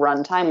lack of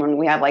runtime when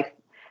we have like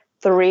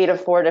 3 to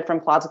 4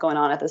 different plots going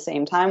on at the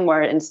same time,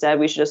 where instead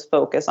we should just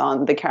focus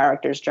on the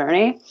character's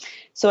journey.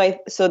 So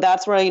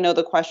that's where,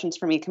 the questions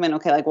for me come in.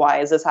 Okay, like, why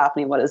is this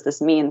happening? What does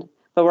this mean?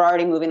 But we're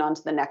already moving on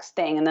to the next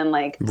thing. And then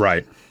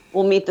right.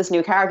 We'll meet this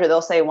new character.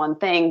 They'll say one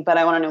thing, but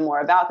I want to know more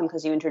about them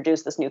because you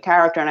introduced this new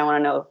character and I want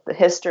to know the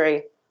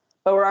history.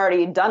 But we're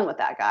already done with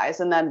that, guys.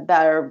 And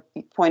that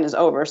point is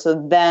over.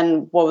 So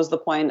then what was the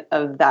point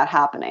of that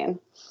happening?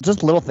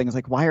 Just little things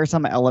like, why are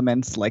some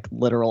elements like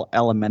literal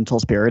elemental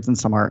spirits and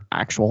some are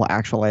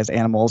actualized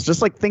animals?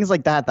 Just like things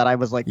like that I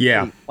was like,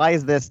 yeah, hey, why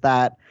is this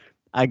that?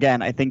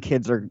 Again, I think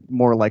kids are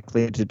more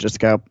likely to just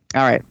go,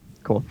 all right,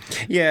 cool.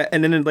 Yeah,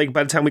 and then by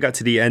the time we got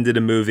to the end of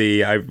the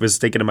movie, I was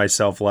thinking to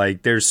myself,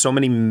 like, there's so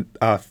many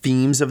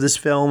themes of this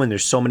film, and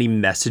there's so many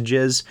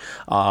messages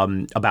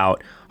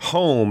about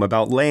home,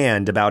 about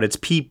land, about its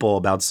people,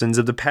 about sins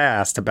of the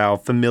past,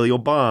 about familial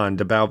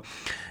bond, about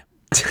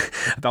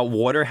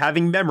water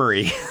having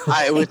memory.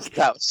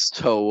 That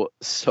was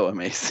so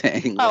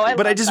amazing.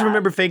 But I just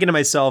remember thinking to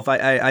myself,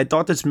 I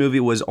thought this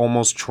movie was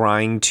almost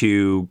trying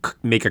to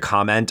make a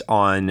comment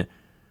on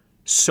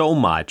so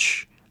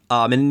much.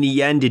 And in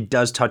the end, it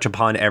does touch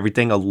upon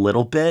everything a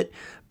little bit,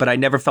 but I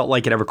never felt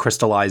like it ever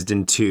crystallized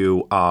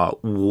into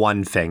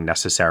one thing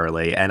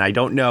necessarily. And I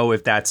don't know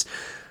if that's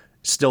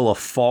still a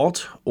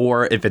fault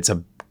or if it's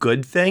a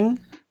good thing.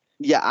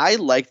 Yeah, I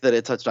like that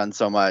it touched on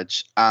so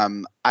much.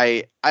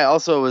 I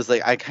also was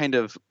like, I kind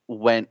of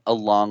went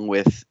along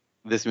with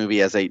this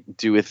movie, as I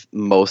do with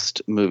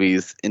most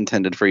movies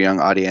intended for a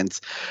young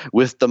audience,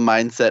 with the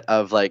mindset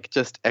of like,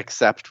 just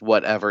accept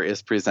whatever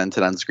is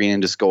presented on screen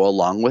and just go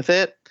along with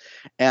it.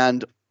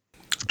 And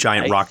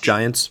giant rock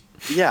giants.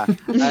 Yeah,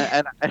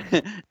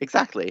 and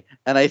exactly.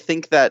 And I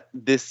think that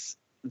the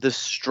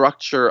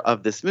structure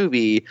of this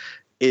movie,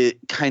 it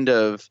kind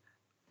of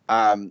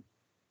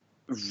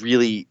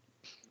really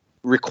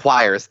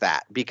requires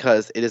that,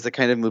 because it is a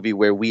kind of movie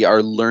where we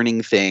are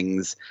learning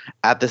things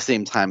at the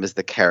same time as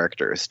the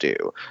characters do.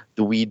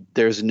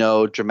 There's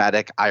no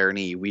dramatic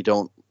irony. We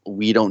don't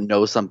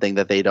know something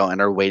that they don't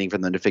and are waiting for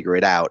them to figure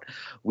it out.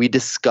 We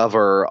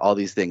discover all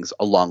these things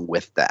along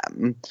with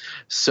them.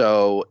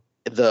 So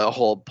the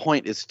whole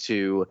point is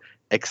to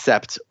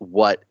accept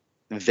what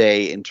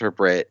they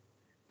interpret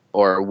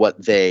or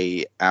what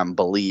they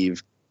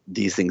believe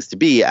these things to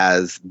be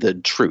as the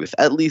truth,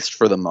 at least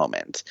for the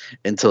moment,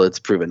 until it's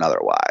proven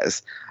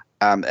otherwise.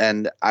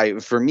 And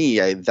for me,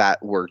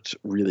 that worked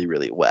really,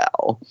 really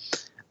well.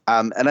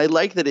 And I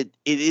like that it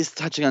is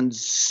touching on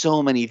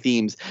so many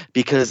themes,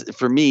 because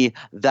for me,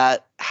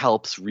 that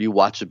helps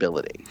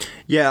rewatchability.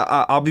 Yeah,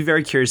 I'll be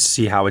very curious to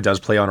see how it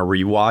does play on a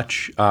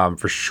rewatch,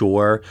 for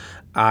sure.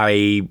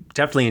 I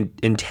definitely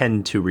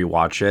intend to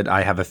rewatch it.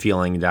 I have a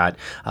feeling that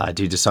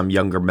due to some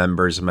younger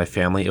members of my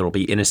family, it'll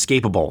be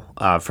inescapable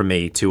for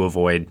me to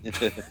avoid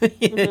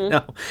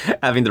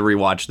having to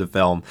rewatch the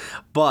film.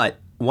 But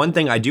one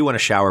thing I do want to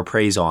shower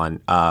praise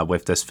on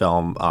with this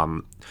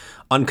film,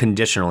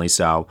 unconditionally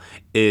so,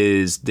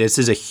 is this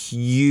is a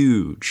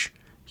huge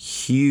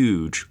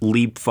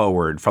leap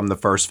forward from the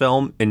first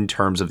film in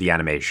terms of the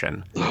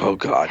animation. Oh,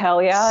 God.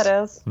 Hell yeah,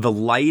 it is. The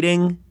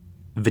lighting,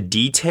 the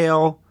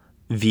detail,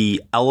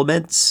 the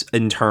elements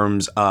in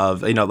terms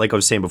of, like I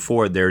was saying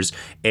before, there's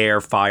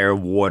air, fire,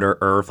 water,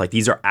 earth. Like,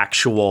 these are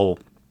actual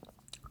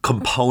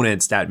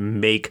components that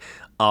make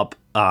up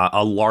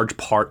a large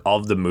part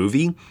of the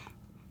movie.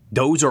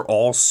 Those are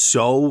all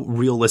so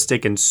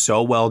realistic and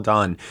so well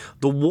done.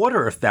 The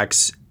water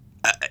effects,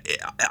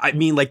 I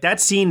mean, like that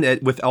scene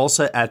with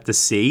Elsa at the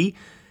sea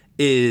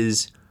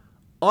is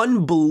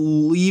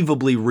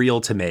unbelievably real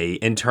to me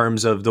in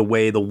terms of the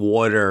way the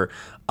water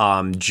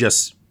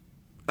just...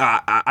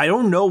 I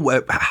don't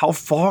know how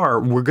far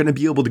we're going to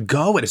be able to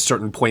go at a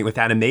certain point with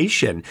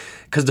animation,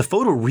 because the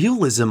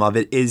photorealism of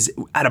it is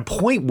at a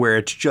point where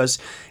it's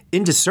just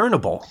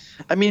indiscernible.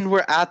 I mean,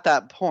 we're at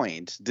that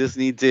point.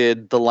 Disney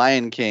did The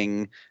Lion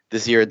King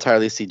this year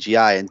entirely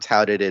CGI and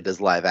touted it as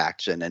live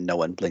action, and no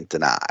one blinked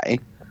an eye.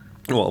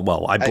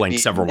 Well, I blinked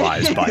several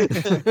eyes, but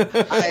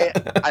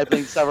I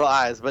blinked several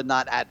eyes, but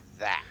not at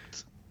that.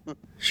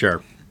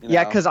 Sure.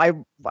 Yeah, because I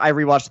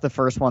rewatched the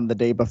first one the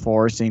day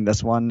before seeing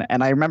this one,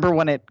 and I remember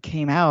when it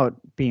came out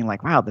being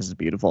like, wow, this is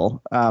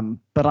beautiful.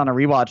 But on a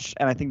rewatch,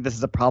 and I think this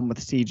is a problem with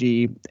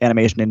CG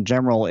animation in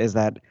general, is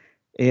that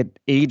it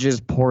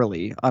ages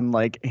poorly,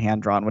 unlike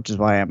hand-drawn, which is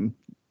why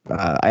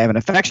I have an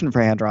affection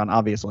for hand-drawn,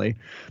 obviously.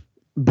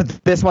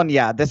 But this one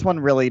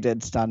really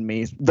did stun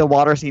me. The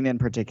water scene in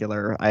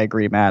particular, I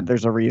agree, Matt.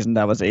 There's a reason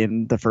that was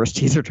in the first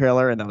teaser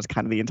trailer, and that was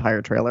kind of the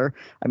entire trailer.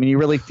 I mean, you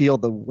really feel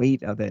the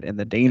weight of it and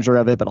the danger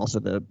of it, but also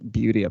the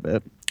beauty of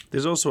it.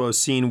 There's also a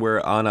scene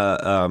where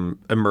Anna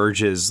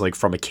emerges like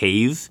from a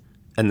cave,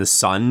 and the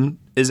sun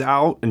is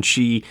out, and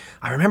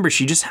I remember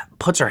she just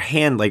puts her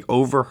hand like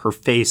over her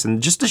face,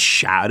 and just the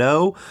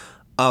shadow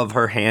of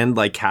her hand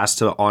like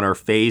cast on her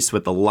face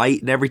with the light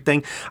and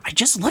everything. I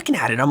just looking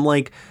at it, I'm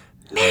like,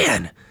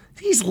 man,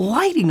 these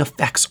lighting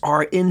effects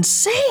are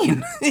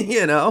insane,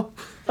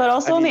 But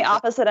also on the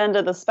opposite end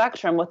of the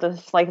spectrum with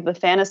the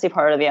fantasy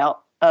part of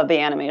the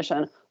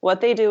animation,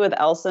 what they do with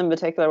Elsa in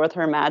particular with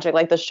her magic,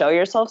 like the show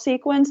yourself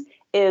sequence,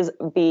 is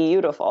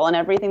beautiful. And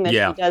everything that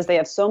she does, they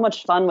have so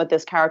much fun with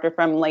this character,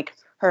 from like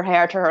her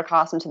hair to her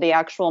costume to the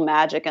actual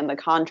magic, and the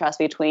contrast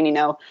between, you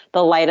know,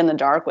 the light and the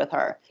dark with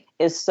her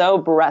is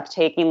so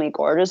breathtakingly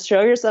gorgeous.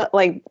 Show yourself,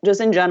 like just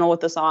in general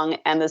with the song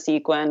and the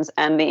sequence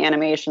and the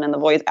animation and the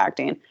voice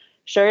acting.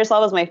 Show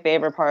Yourself is my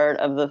favorite part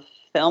of the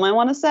film, I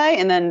want to say.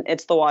 And then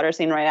it's the water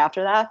scene right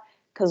after that.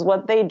 Because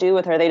what they do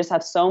with her, they just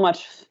have so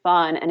much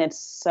fun, and it's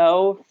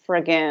so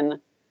friggin'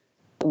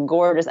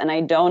 gorgeous. And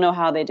I don't know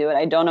how they do it.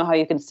 I don't know how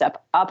you can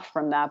step up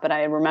from that. But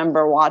I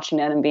remember watching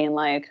it and being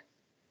like,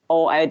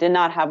 oh, I did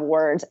not have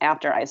words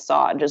after I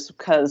saw it, just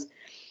because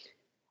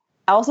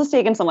Elsa's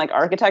taken some like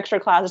architecture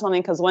class or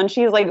something, because when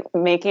she's like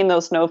making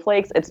those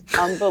snowflakes, it's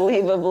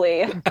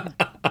unbelievably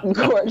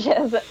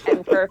gorgeous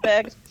and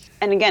perfect.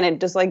 And again, it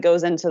just like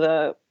goes into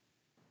the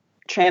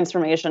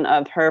transformation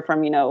of her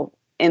from, you know,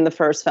 in the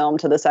first film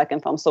to the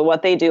second film. So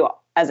what they do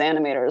as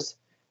animators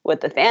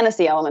with the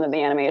fantasy element of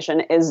the animation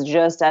is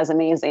just as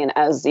amazing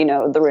as, you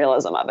know, the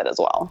realism of it as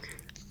well.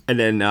 And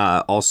then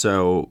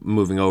also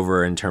moving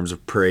over in terms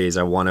of praise,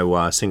 I want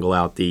to single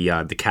out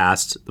the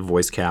cast, the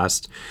voice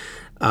cast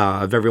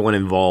of everyone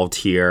involved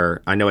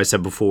here. I know I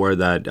said before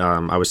that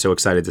I was so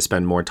excited to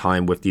spend more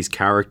time with these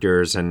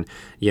characters, and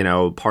you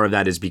know, part of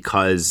that is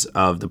because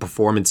of the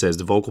performances,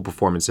 the vocal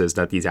performances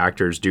that these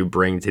actors do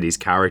bring to these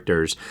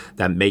characters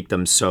that make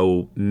them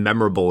so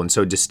memorable and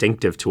so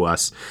distinctive to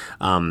us.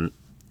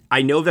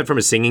 I know that from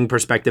a singing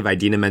perspective,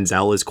 Idina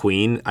Menzel is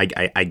Queen. I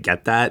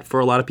get that for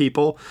a lot of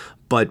people.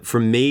 But for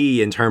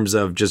me, in terms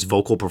of just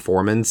vocal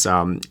performance,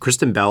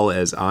 Kristen Bell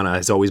as Anna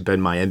has always been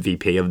my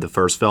MVP of the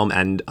first film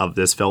and of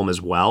this film as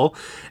well.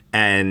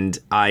 And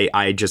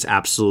I just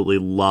absolutely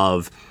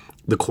love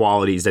the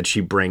qualities that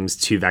she brings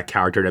to that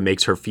character that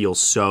makes her feel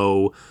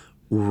so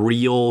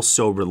real,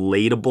 so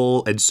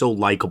relatable, and so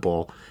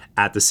likable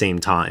at the same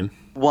time.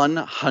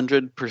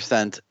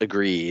 100%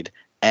 agreed.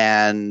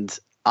 And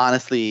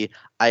honestly,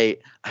 I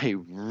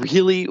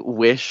really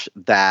wish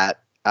that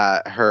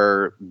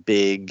her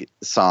big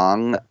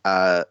song,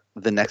 The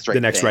Next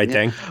Right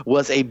Thing,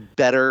 was a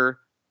better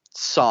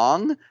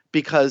song,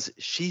 because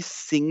she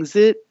sings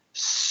it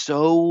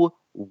so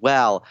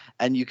well,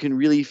 and you can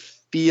really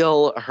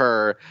feel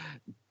her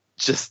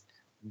just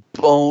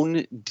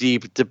bone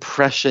deep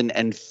depression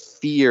and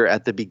fear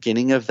at the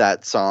beginning of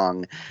that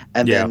song,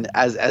 and then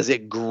as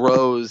it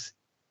grows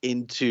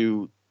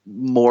into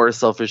more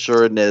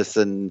self-assuredness,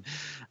 and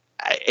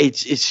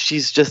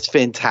she's just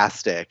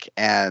fantastic,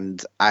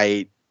 and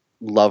I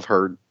love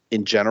her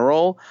in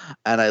general,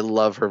 and I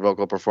love her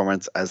vocal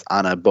performance as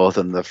Anna, both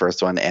in the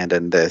first one and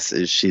in this.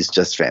 She's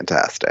just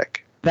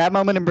fantastic. That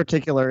moment in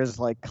particular is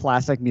like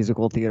classic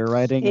musical theater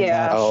writing.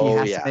 Yeah. She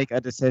has to make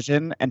a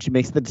decision, and she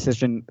makes the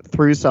decision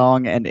through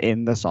song and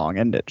in the song.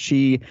 And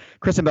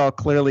Kristen Bell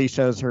clearly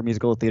shows her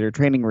musical theater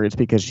training roots,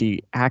 because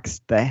she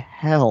acts the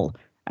hell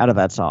out of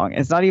that song.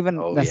 It's not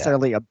even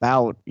necessarily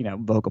about, you know,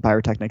 vocal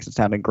pyrotechnics and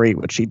sounding great,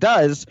 which she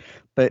does,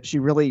 but she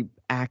really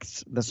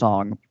acts the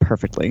song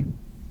perfectly.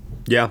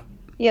 Yeah.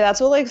 Yeah, that's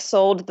what like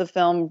sold the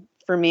film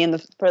for me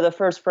for the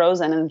first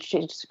Frozen, and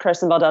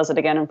Kristen Bell does it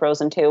again in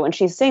Frozen 2. When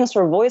she sings,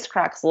 her voice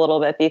cracks a little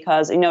bit,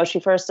 because, you know, she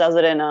first does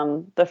it in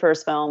the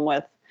first film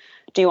with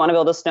Do You Want to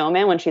Build a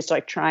Snowman, when she's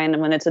like trying,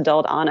 when it's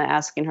adult Anna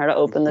asking her to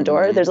open the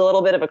door. There's a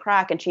little bit of a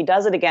crack, and she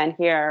does it again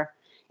here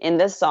in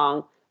this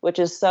song, which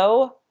is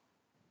so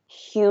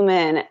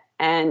human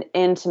and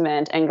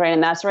intimate and great.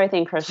 And that's where I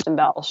think Kristen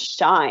Bell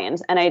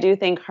shines. And I do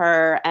think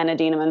her and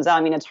Idina Menzel,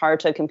 I mean, it's hard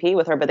to compete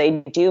with her, but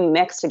they do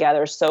mix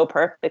together so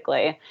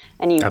perfectly.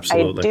 And I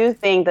do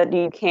think that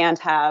you can't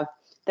have,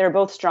 they're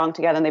both strong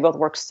together, and they both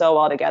work so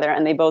well together,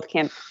 and they both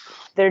can't,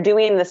 they're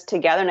doing this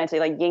together. And I'd say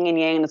like yin and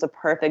yang is a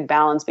perfect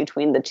balance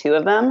between the two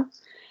of them.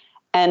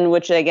 And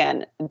which,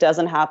 again,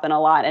 doesn't happen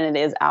a lot, and it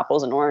is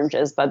apples and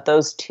oranges. But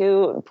those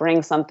two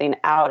bring something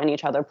out in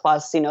each other.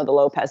 Plus, you know, the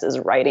Lopez's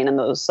writing in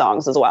those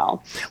songs as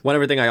well. One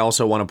other thing I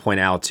also want to point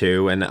out,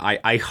 too, and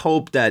I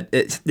hope that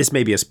this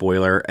may be a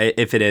spoiler.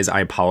 If it is, I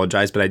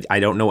apologize, but I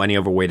don't know any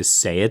other way to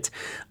say it.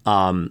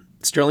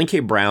 Sterling K.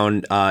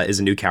 Brown is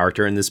a new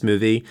character in this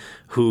movie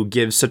who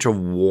gives such a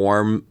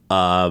warm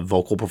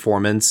vocal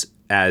performance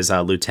as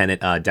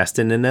Lieutenant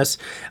Destin in this.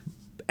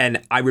 And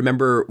I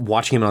remember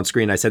watching him on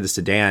screen, I said this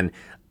to Dan,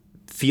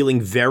 feeling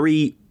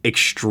very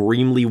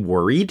extremely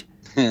worried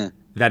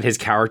that his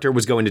character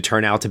was going to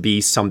turn out to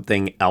be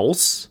something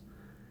else.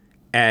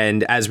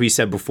 And as we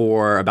said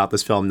before about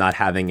this film not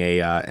having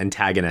a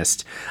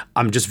antagonist,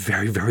 I'm just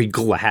very, very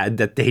glad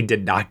that they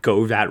did not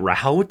go that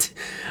route.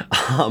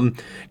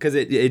 Because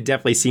it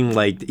definitely seemed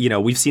like, you know,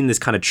 we've seen this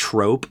kind of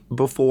trope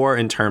before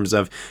in terms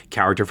of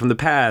character from the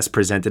past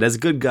presented as a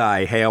good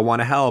guy. Hey, I want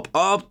to help.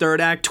 Oh, third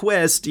act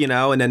twist, you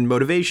know, and then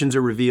motivations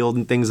are revealed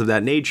and things of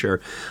that nature.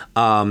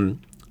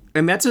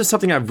 And that's just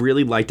something I've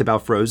really liked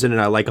about Frozen, and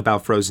I like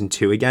about Frozen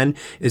 2 again,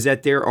 is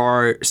that there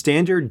are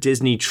standard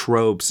Disney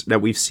tropes that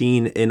we've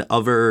seen in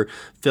other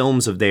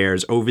films of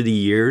theirs over the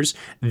years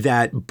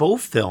that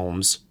both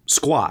films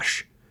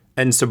squash.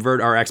 and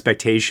subvert our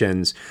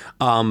expectations,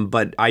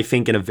 but I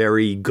think in a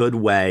very good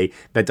way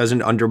that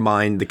doesn't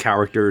undermine the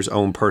characters'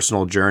 own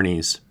personal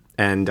journeys.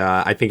 And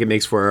I think it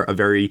makes for a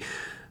very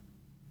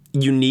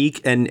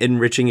unique and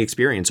enriching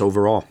experience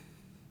overall.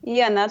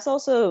 Yeah, and that's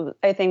also,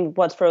 I think,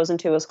 what's Frozen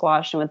 2 is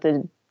squashing with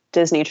the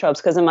Disney tropes,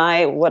 because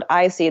what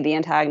I see, the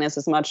antagonist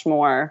is much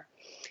more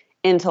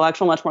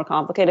intellectual, much more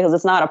complicated, because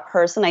it's not a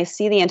person. I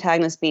see the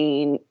antagonist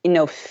being,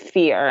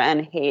 fear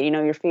and hate,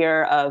 your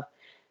fear of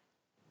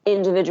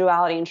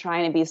individuality and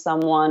trying to be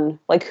someone,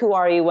 like, who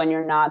are you when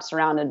you're not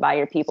surrounded by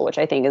your people, which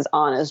I think is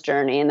Anna's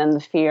journey. And then the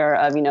fear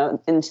of,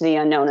 into the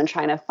unknown and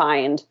trying to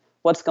find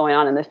what's going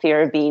on, and the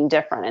fear of being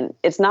different. And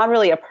it's not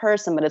really a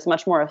person, but it's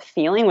much more a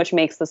feeling, which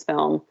makes this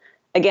film,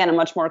 again, a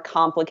much more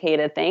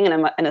complicated thing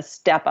and a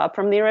step up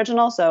from the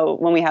original. So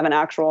when we have an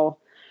actual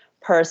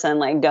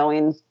person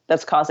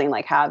that's causing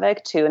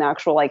havoc, to an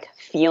actual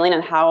feeling,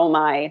 and how am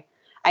I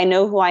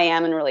know who I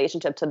am in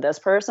relationship to this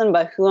person,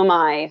 but who am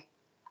I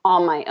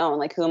on my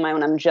own? Who am I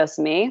when I'm just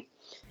me?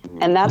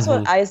 And that's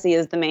what I see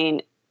as the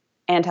main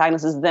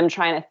antagonist, is them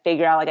trying to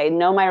figure out, I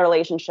know my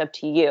relationship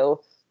to you,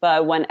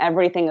 but when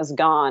everything is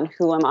gone,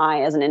 who am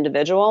I as an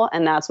individual?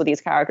 And that's what these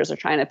characters are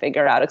trying to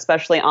figure out,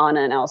 especially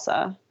Anna and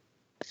Elsa.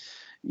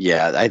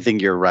 Yeah, I think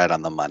you're right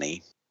on the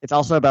money. It's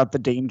also about the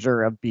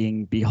danger of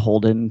being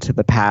beholden to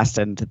the past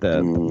and to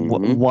the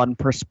one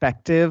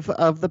perspective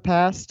of the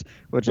past,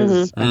 which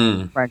is,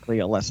 frankly,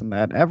 a lesson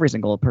that every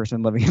single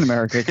person living in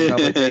America can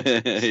probably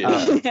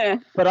take.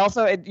 But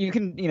also, you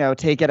can,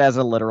 take it as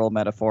a literal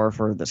metaphor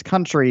for this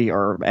country,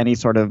 or any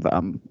sort of,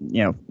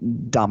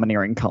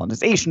 domineering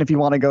colonization, if you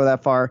want to go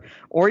that far.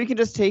 Or you can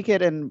just take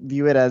it and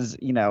view it as,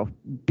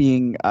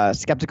 being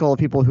skeptical of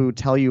people who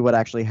tell you what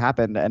actually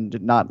happened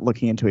and not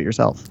looking into it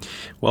yourself.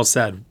 Well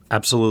said.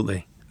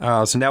 Absolutely.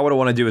 So now what I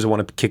want to do is I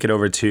want to kick it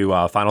over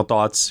to final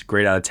thoughts,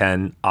 grade out of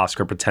 10,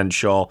 Oscar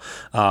potential.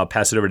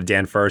 Pass it over to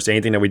Dan first.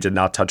 Anything that we did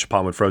not touch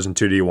upon with Frozen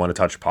 2 do you want to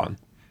touch upon?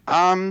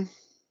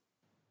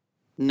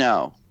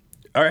 No.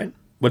 All right.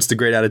 What's the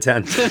grade out of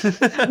 10?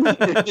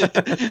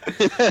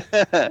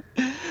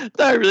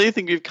 No, I really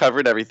think we've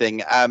covered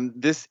everything.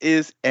 This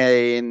is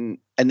an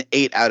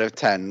 8 out of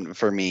 10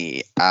 for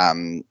me.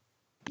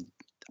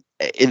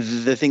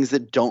 The things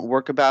that don't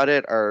work about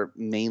it are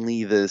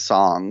mainly the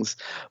songs,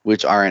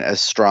 which aren't as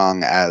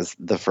strong as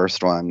the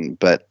first one,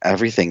 but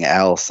everything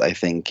else I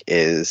think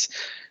is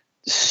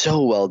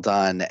so well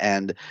done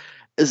and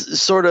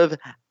is sort of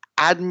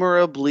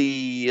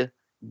admirably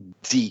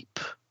deep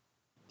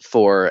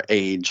for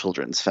a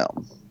children's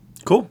film.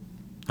 Cool.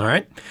 All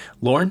right.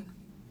 Lauren?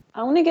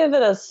 I want to give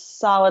it a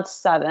solid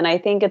 7. I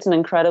think it's an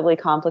incredibly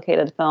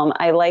complicated film.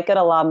 I like it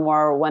a lot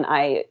more when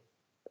I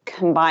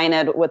combine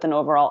it with an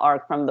overall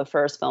arc from the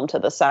first film to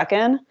the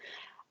second.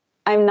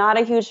 I'm not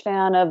a huge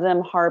fan of them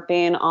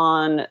harping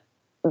on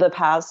the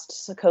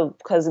past,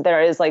 because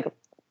there is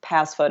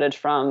past footage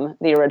from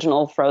the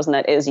original Frozen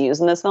that is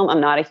used in this film.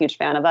 I'm not a huge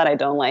fan of that. I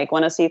don't like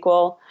when a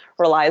sequel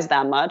relies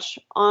that much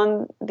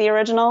on the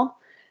original.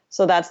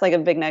 So that's a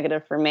big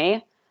negative for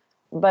me.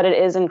 But it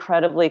is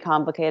incredibly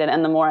complicated,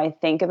 and the more I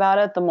think about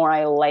it, the more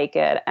I like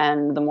it,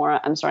 and the more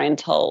I'm starting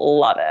to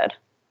love it.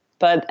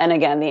 And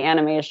again, the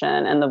animation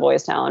and the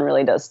voice talent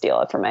really does steal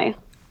it for me.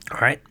 All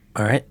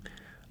right.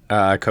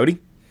 Cody?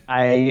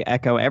 I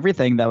echo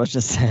everything that was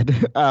just said.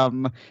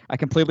 I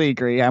completely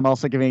agree. I'm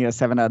also giving it a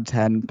 7 out of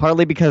 10,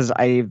 partly because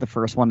I gave the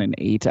first one an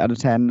 8 out of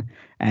 10,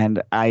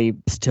 and I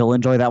still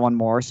enjoy that one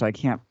more, so I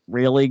can't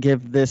really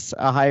give this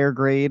a higher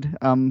grade,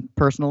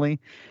 personally.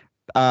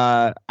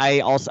 I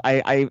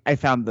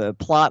found the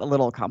plot a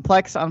little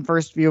complex on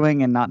first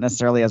viewing, and not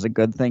necessarily as a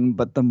good thing,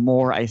 but the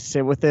more I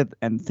sit with it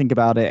and think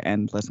about it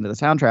and listen to the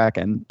soundtrack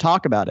and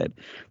talk about it,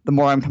 the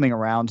more I'm coming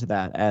around to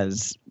that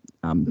as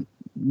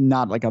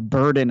not a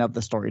burden of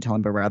the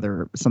storytelling, but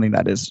rather something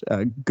that is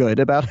good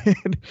about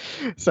it.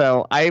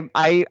 So I'm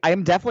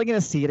definitely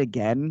going to see it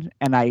again,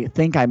 and I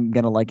think I'm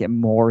going to like it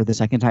more the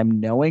second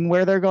time, knowing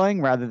where they're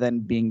going, rather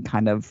than being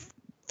kind of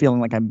feeling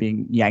like I'm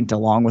being yanked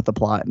along with the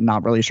plot and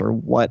not really sure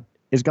what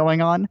is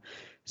going on.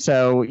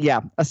 So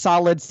yeah, a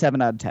solid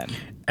 7 out of 10.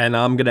 And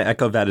I'm going to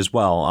echo that as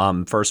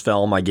well. First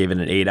film, I gave it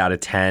an 8 out of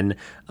 10.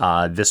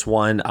 This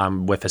one,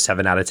 I'm with a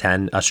 7 out of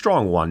 10. A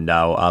strong one,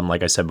 though.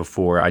 Like I said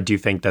before, I do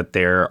think that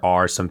there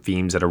are some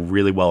themes that are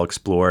really well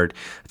explored.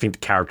 I think the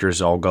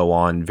characters all go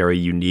on very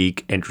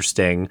unique,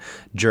 interesting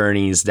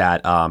journeys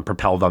that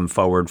propel them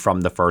forward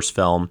from the first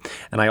film.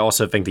 And I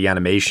also think the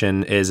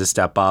animation is a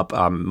step up.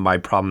 My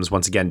problems,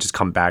 once again, just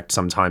come back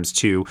sometimes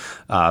to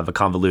the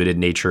convoluted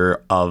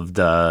nature of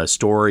the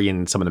story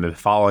and some of the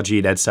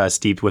mythology that's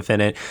steeped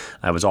within it.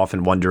 I was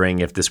often wondering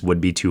if this would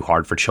be too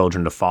hard for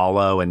children to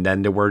follow. And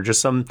then there were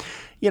just some,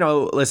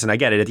 listen, I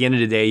get it. At the end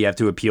of the day, you have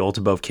to appeal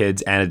to both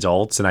kids and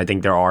adults. And I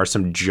think there are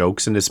some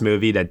jokes in this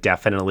movie that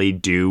definitely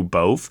do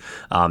both.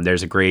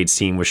 There's a great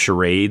scene with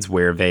charades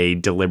where they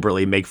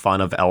deliberately make fun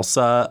of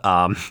Elsa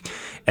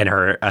and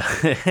her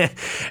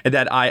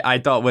that I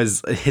thought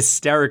was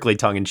hysterically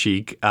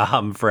tongue-in-cheek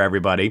for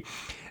everybody.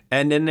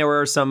 And then there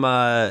were some,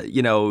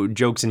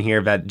 jokes in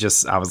here that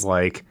just, I was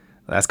like,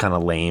 that's kind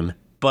of lame.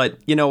 But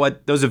you know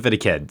what? Those are for the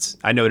kids.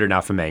 I know they're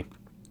not for me.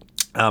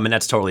 And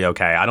that's totally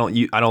okay. I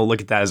don't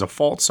look at that as a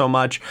fault so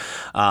much.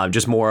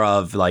 Just more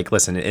of like,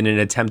 listen, in an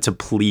attempt to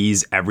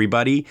please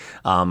everybody,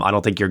 I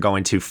don't think you're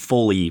going to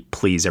fully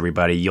please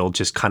everybody. You'll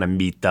just kind of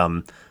meet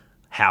them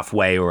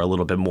halfway or a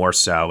little bit more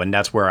so. And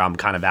that's where I'm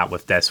kind of at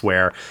with this,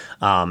 where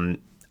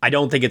I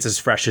don't think it's as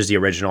fresh as the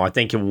original. I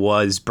think it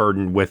was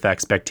burdened with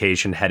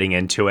expectation heading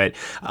into it.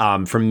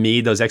 For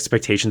me, those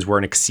expectations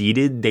weren't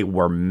exceeded. They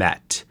were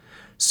met.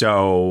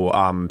 So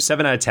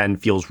 7 out of 10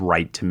 feels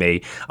right to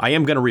me. I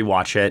am going to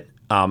rewatch it.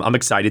 I'm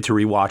excited to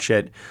rewatch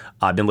it.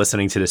 I've been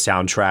listening to the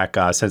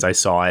soundtrack since I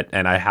saw it,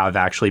 and I have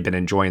actually been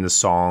enjoying the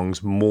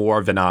songs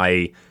more than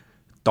I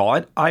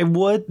thought I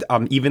would.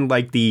 Even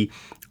like the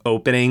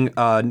opening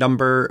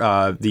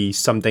number, the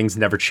Some Things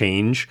Never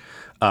Change,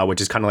 which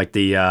is kind of like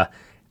the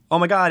oh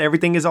my God,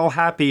 everything is all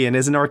happy and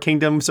isn't our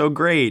kingdom so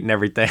great and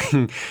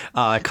everything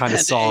kind of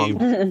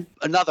song.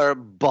 Another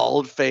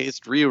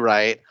bald-faced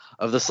rewrite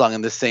of the song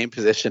in the same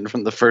position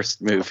from the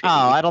first movie. Oh,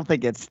 I don't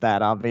think it's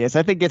that obvious.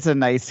 I think it's a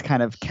nice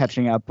kind of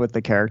catching up with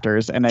the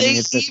characters. And I think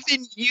it's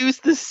even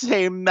used the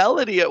same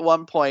melody at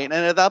one point,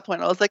 and at that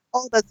point I was like,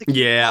 oh, that's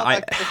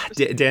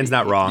a Dan's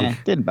not wrong. Yeah,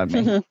 didn't bug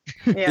me.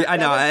 Yeah, I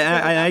know.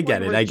 I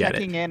get it. We're I get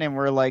checking it. in and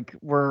we're like,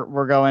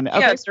 we're going, okay,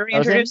 Yeah, so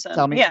reintroduce them.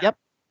 tell me, Yeah. yep.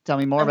 Tell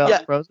me more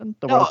about Frozen.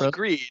 The world of Frozen.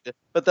 Agreed.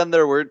 But then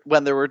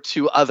when there were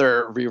two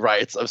other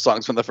rewrites of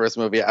songs from the first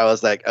movie, I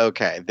was like,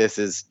 okay, this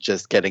is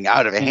just getting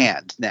out of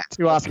hand now.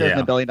 2 Oscars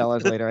and $1 billion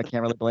later, I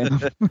can't really blame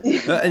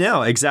them.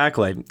 No,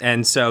 exactly.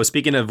 And so,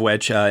 speaking of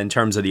which, in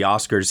terms of the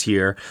Oscars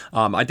here,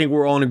 I think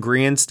we're all in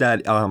agreement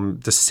that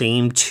the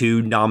same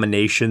 2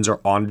 nominations are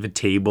on the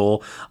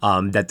table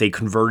that they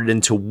converted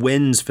into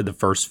wins for the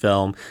first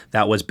film.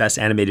 That was Best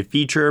Animated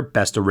Feature,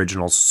 Best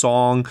Original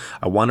Song.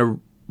 I want to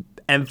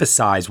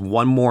emphasize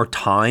one more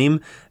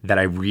time that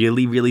I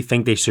really, really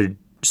think they should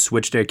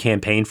switch their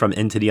campaign from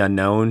Into the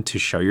Unknown to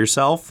Show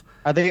Yourself.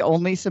 Are they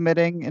only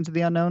submitting Into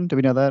the Unknown? Do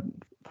we know that?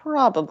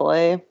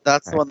 Probably.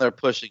 That's the one they're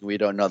pushing. We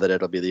don't know that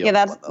it'll be the only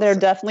one. They're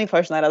definitely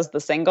pushing that as the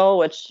single,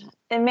 which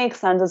it makes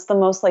sense. It's the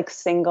most like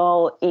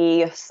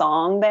single-y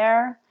song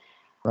there.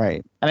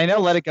 Right. And I know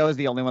Let It Go is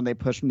the only one they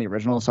pushed from the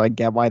original, so I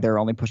get why they're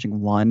only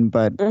pushing one,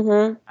 but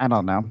I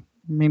don't know.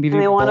 Maybe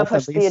they want to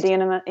push the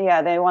Idina.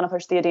 Yeah, they want to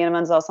push the Idina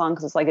Menzel song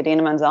because it's like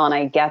Idina Menzel, and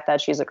I get that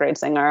she's a great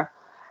singer,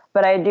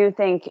 but I do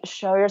think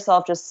 "Show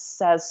Yourself" just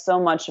says so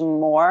much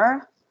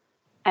more,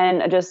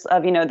 and just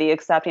of the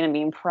accepting and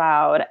being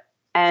proud,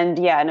 and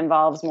yeah, it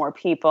involves more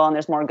people and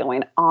there's more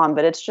going on,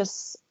 but it's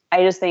just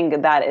I just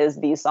think that is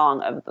the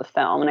song of the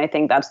film, and I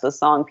think that's the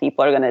song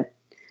people are going to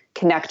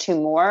connect to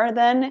more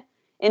than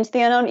Into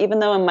the Unknown, even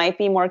though it might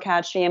be more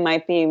catchy, it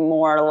might be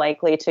more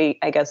likely to,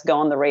 I guess, go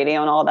on the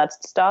radio and all that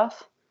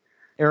stuff.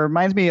 It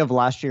reminds me of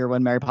last year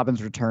when Mary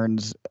Poppins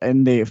Returns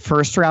in the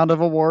first round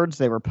of awards,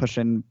 they were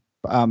pushing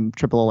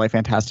Triple Life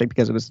Fantastic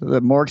because it was the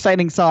more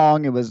exciting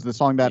song. It was the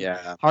song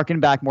that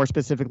harkened back more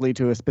specifically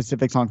to a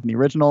specific song from the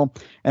original.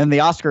 And the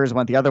Oscars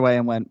went the other way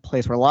and went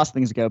Place Where Lost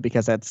Things Go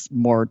because that's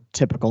more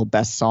typical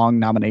best song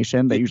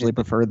nomination. They usually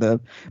prefer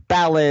the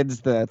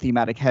ballads, the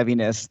thematic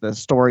heaviness, the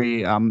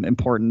story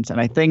importance. And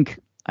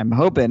I'm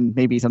hoping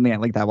maybe something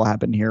like that will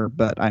happen here,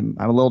 but I'm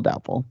a little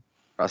doubtful.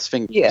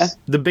 Yeah.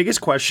 The biggest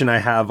question I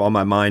have on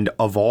my mind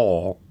of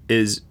all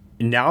is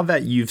now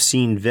that you've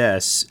seen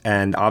this,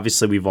 and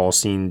obviously we've all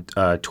seen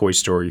Toy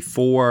Story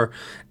 4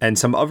 and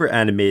some other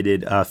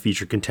animated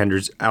feature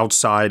contenders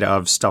outside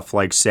of stuff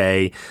like,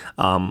 say,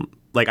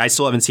 like I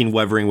still haven't seen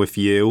Weathering with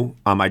You.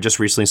 I just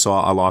recently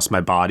saw I Lost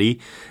My Body,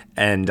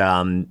 and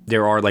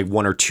there are like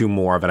 1 or 2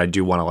 more that I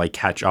do want to like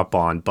catch up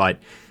on. But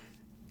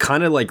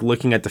kind of like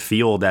looking at the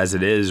field as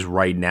it is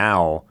right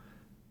now,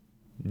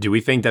 do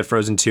we think that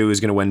Frozen 2 is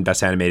going to win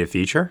Best Animated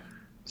Feature?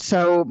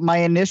 So my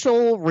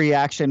initial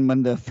reaction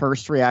when the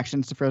first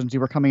reactions to Frozen 2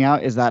 were coming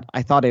out is that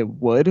I thought it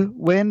would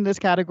win this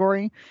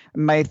category.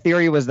 My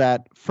theory was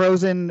that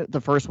Frozen,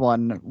 the first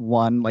one,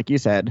 won, like you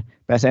said,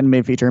 Best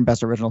Animated Feature and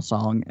Best Original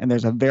Song. And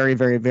there's a very,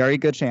 very, very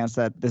good chance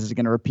that this is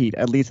going to repeat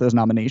at least those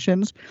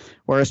nominations.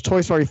 Whereas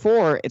Toy Story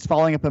 4, it's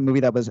following up a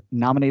movie that was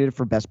nominated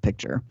for Best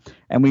Picture.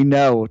 And we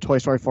know Toy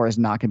Story 4 is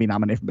not going to be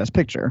nominated for Best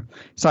Picture.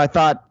 So I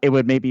thought it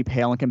would maybe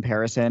pale in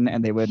comparison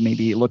and they would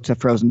maybe look to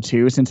Frozen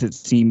 2 since it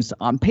seems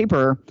on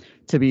paper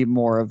to be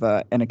more of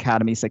an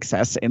Academy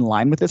success in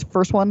line with this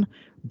first one.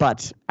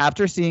 But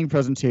after seeing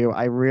Frozen 2,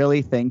 I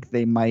really think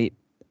they might,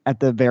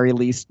 at the very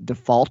least,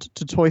 default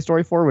to Toy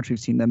Story 4, which we've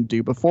seen them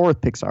do before with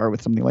Pixar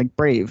with something like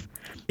Brave.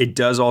 It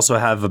does also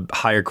have a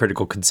higher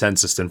critical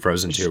consensus than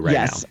Frozen 2 right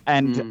now. Yes,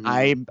 and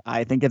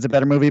I think it's a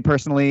better movie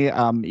personally,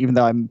 even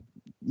though I'm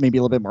maybe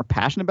a little bit more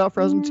passionate about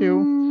Frozen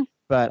 2.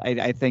 But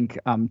I think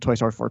Toy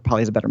Story 4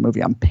 probably is a better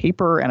movie on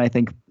paper, and I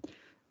think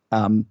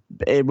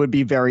it would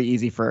be very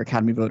easy for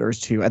Academy voters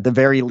to, at the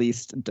very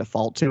least,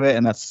 default to it,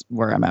 and that's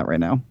where I'm at right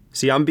now.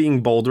 See, I'm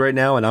being bold right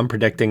now, and I'm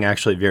predicting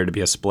actually there to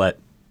be a split.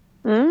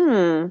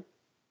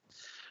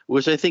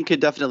 Which I think could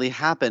definitely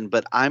happen,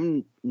 but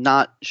I'm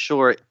not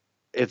sure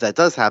if that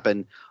does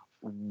happen,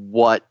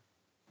 what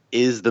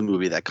is the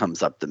movie that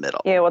comes up the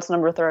middle. Yeah, what's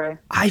number 3?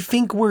 I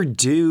think we're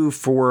due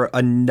for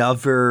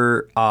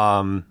another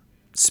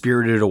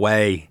Spirited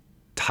Away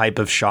type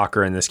of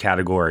shocker in this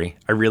category.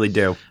 I really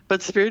do.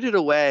 But Spirited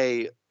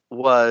Away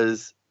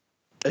was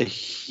a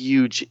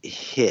huge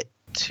hit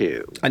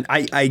too. And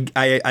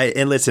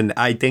and listen,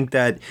 I think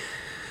that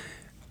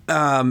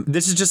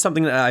this is just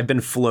something that I've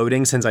been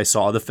floating since I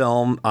saw the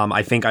film.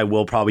 I think I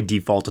will probably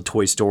default to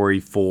Toy Story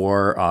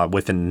 4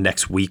 within the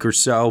next week or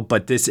so.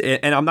 But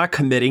and I'm not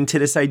committing to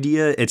this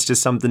idea. It's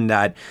just something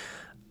that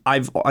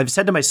I've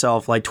said to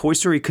myself, like, Toy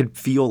Story could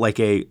feel like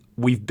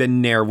we've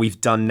been there, we've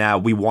done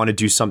that, we want to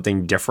do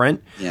something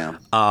different. Yeah.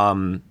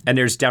 And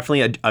there's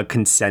definitely a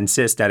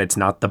consensus that it's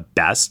not the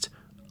best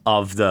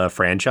of the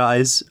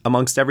franchise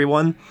amongst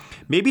everyone.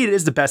 Maybe it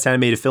is the best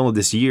animated film of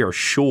this year,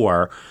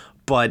 sure,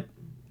 but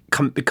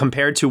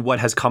compared to what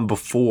has come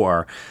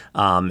before,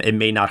 it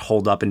may not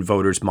hold up in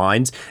voters'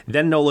 minds.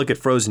 Then they'll look at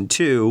Frozen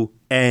 2,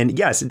 and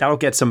yes, that'll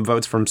get some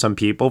votes from some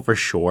people for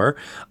sure.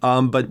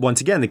 But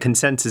once again, the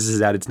consensus is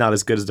that it's not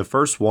as good as the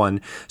first one.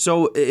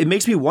 So it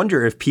makes me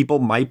wonder if people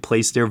might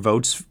place their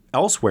votes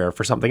elsewhere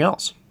for something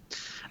else.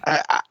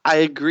 I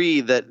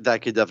agree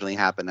that could definitely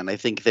happen. And I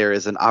think there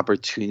is an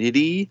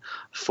opportunity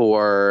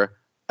for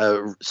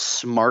a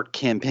smart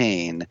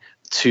campaign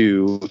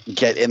to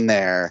get in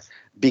there,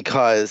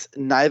 because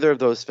neither of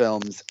those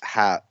films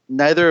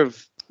neither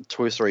of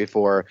Toy Story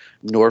 4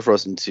 nor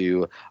Frozen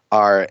 2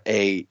 are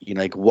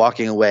like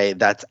walking away,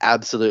 that's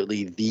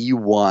absolutely the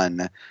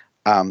one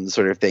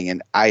sort of thing.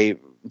 And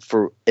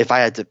if I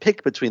had to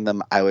pick between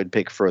them, I would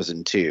pick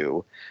Frozen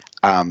 2.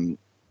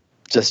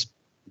 Just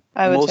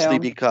mostly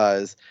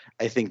because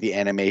I think the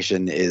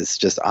animation is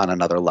just on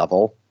another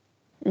level.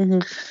 Mm-hmm.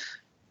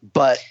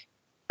 But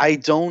I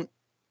don't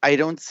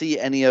see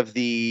any of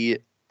the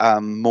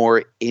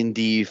more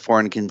indie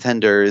foreign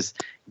contenders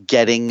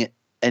getting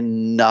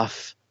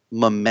enough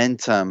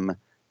momentum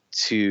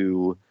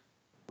to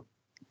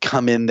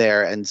come in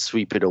there and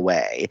sweep it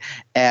away.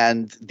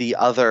 And the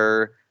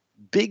other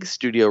big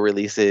studio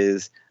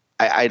releases,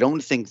 I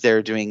don't think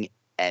they're doing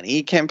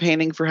any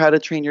campaigning for How to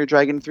Train Your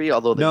Dragon 3,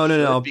 although no,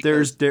 there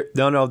is.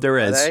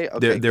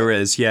 Okay, there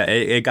is. Yeah,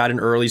 it got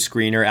an early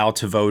screener out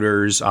to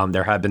voters.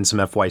 There have been some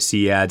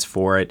FYC ads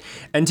for it,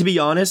 and to be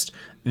honest,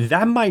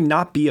 that might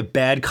not be a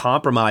bad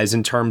compromise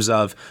in terms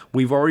of,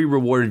 we've already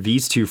rewarded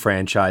these two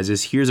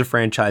franchises. Here's a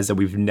franchise that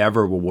we've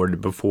never rewarded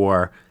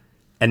before,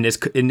 and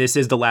this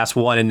is the last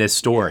one in this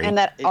story. And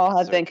that all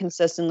have been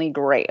consistently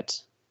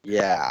great.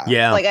 Yeah.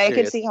 Like, I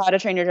could see How to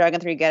Train Your Dragon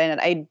 3 getting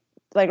it.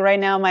 Right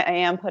now, I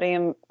am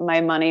putting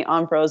my money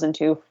on Frozen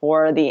 2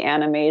 for the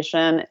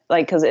animation,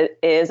 like, because it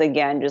is,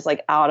 again, just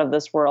like out of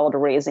this world,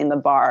 raising the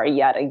bar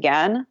yet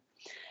again.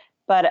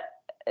 But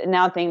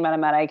now thinking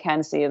about it, I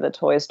can see the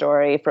Toy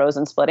Story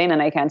Frozen splitting,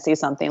 and I can see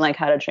something like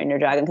How to Train Your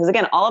Dragon, because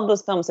again, all of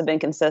those films have been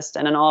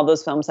consistent, and all of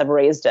those films have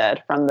raised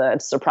it from the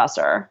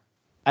suppressor.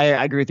 I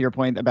agree with your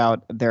point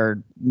about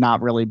there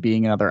not really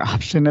being another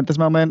option at this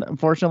moment,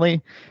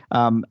 unfortunately.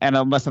 And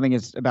unless something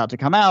is about to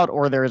come out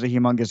or there is a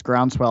humongous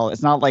groundswell,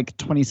 it's not like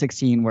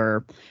 2016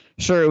 where,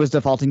 sure, it was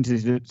defaulting to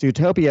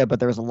Zootopia, but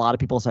there was a lot of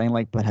people saying,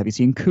 like, but have you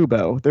seen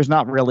Kubo? There's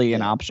not really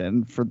an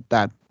option for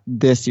that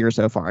this year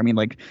so far. I mean,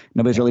 like,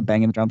 nobody's really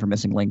banging the drum for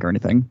Missing Link or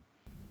anything.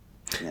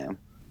 Yeah.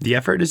 The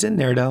effort is in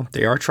there, though.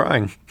 They are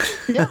trying.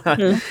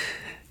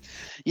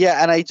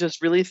 Yeah, and I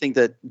just really think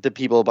that the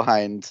people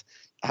behind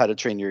How to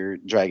Train Your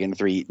Dragon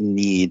 3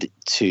 need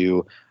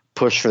to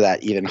push for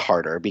that even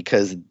harder,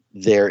 because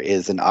there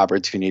is an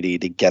opportunity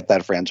to get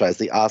that franchise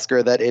the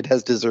Oscar that it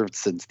has deserved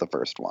since the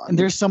first one. And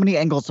there's so many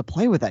angles to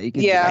play with that. You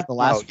can get like the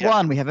last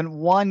one. We haven't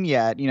won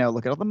yet. You know,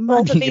 look at all the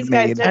money you've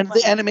made. And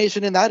the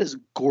animation in that is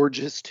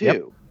gorgeous too.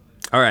 Yep.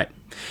 All right.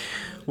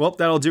 Well,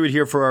 that'll do it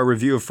here for our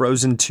review of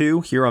Frozen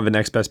 2 here on the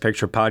Next Best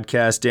Picture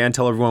podcast. Dan,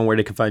 tell everyone where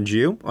they can find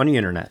you on the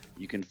internet.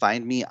 You can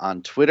find me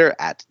on Twitter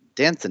at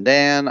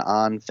DanceandDan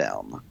on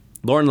Film.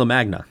 Lauren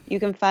LaMagna. You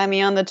can find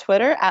me on the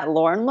Twitter at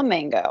Lauren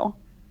Lamango.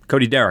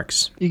 Cody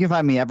Derricks. You can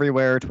find me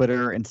everywhere,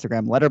 Twitter,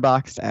 Instagram,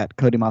 Letterboxd at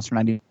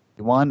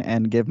CodyMonster91,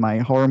 and give my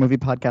horror movie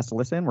podcast a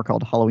listen. We're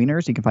called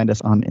Halloweeners. You can find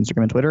us on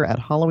Instagram and Twitter at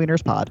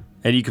HalloweenersPod.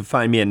 And you can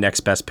find me at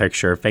Next Best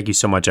Picture. Thank you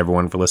so much,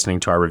 everyone, for listening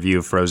to our review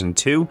of Frozen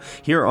 2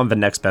 here on the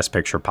Next Best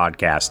Picture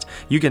podcast.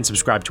 You can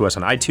subscribe to us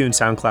on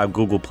iTunes, SoundCloud,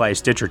 Google Play,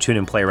 Stitcher,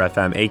 TuneIn, Player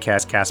FM,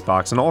 Acast,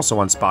 CastBox, and also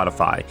on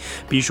Spotify.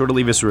 Be sure to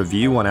leave us a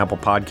review on Apple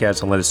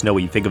Podcasts and let us know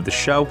what you think of the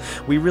show.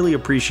 We really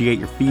appreciate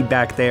your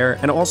feedback there,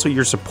 and also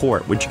your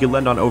support, which you can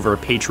lend on over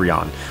at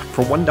Patreon.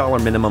 For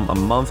 $1 minimum a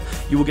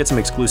month, you will get some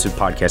exclusive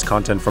podcast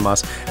content from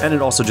us, and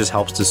it also just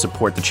helps to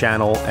support the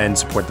channel and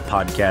support the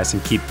podcast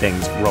and keep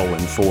things rolling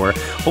for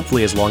hopefully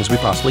as long as we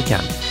possibly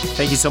can.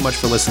 Thank you so much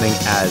for listening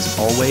as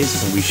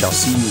always, and we shall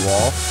see you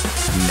all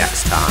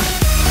next time.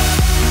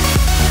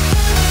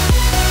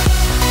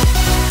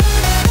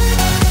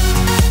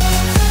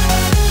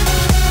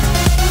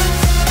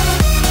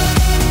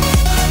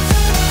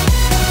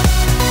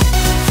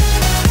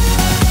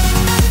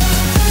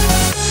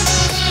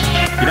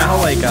 You know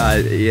how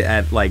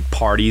at like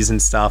parties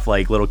and stuff,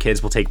 like little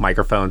kids will take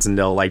microphones and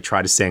they'll like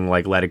try to sing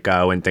like Let It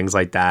Go and things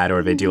like that,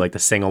 or they do like the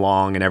sing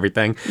along and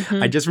everything.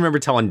 I just remember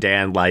telling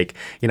Dan, like,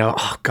 you know,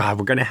 oh God,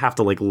 we're gonna have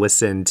to like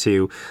listen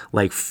to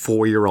like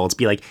 4-year-olds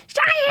be like,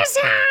 shut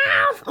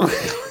yourself.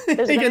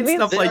 There's gonna and be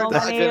stuff so like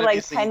that. many like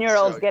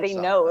 10-year-olds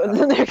getting no's,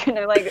 and they're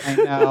gonna like. I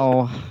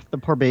know, the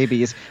poor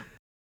babies.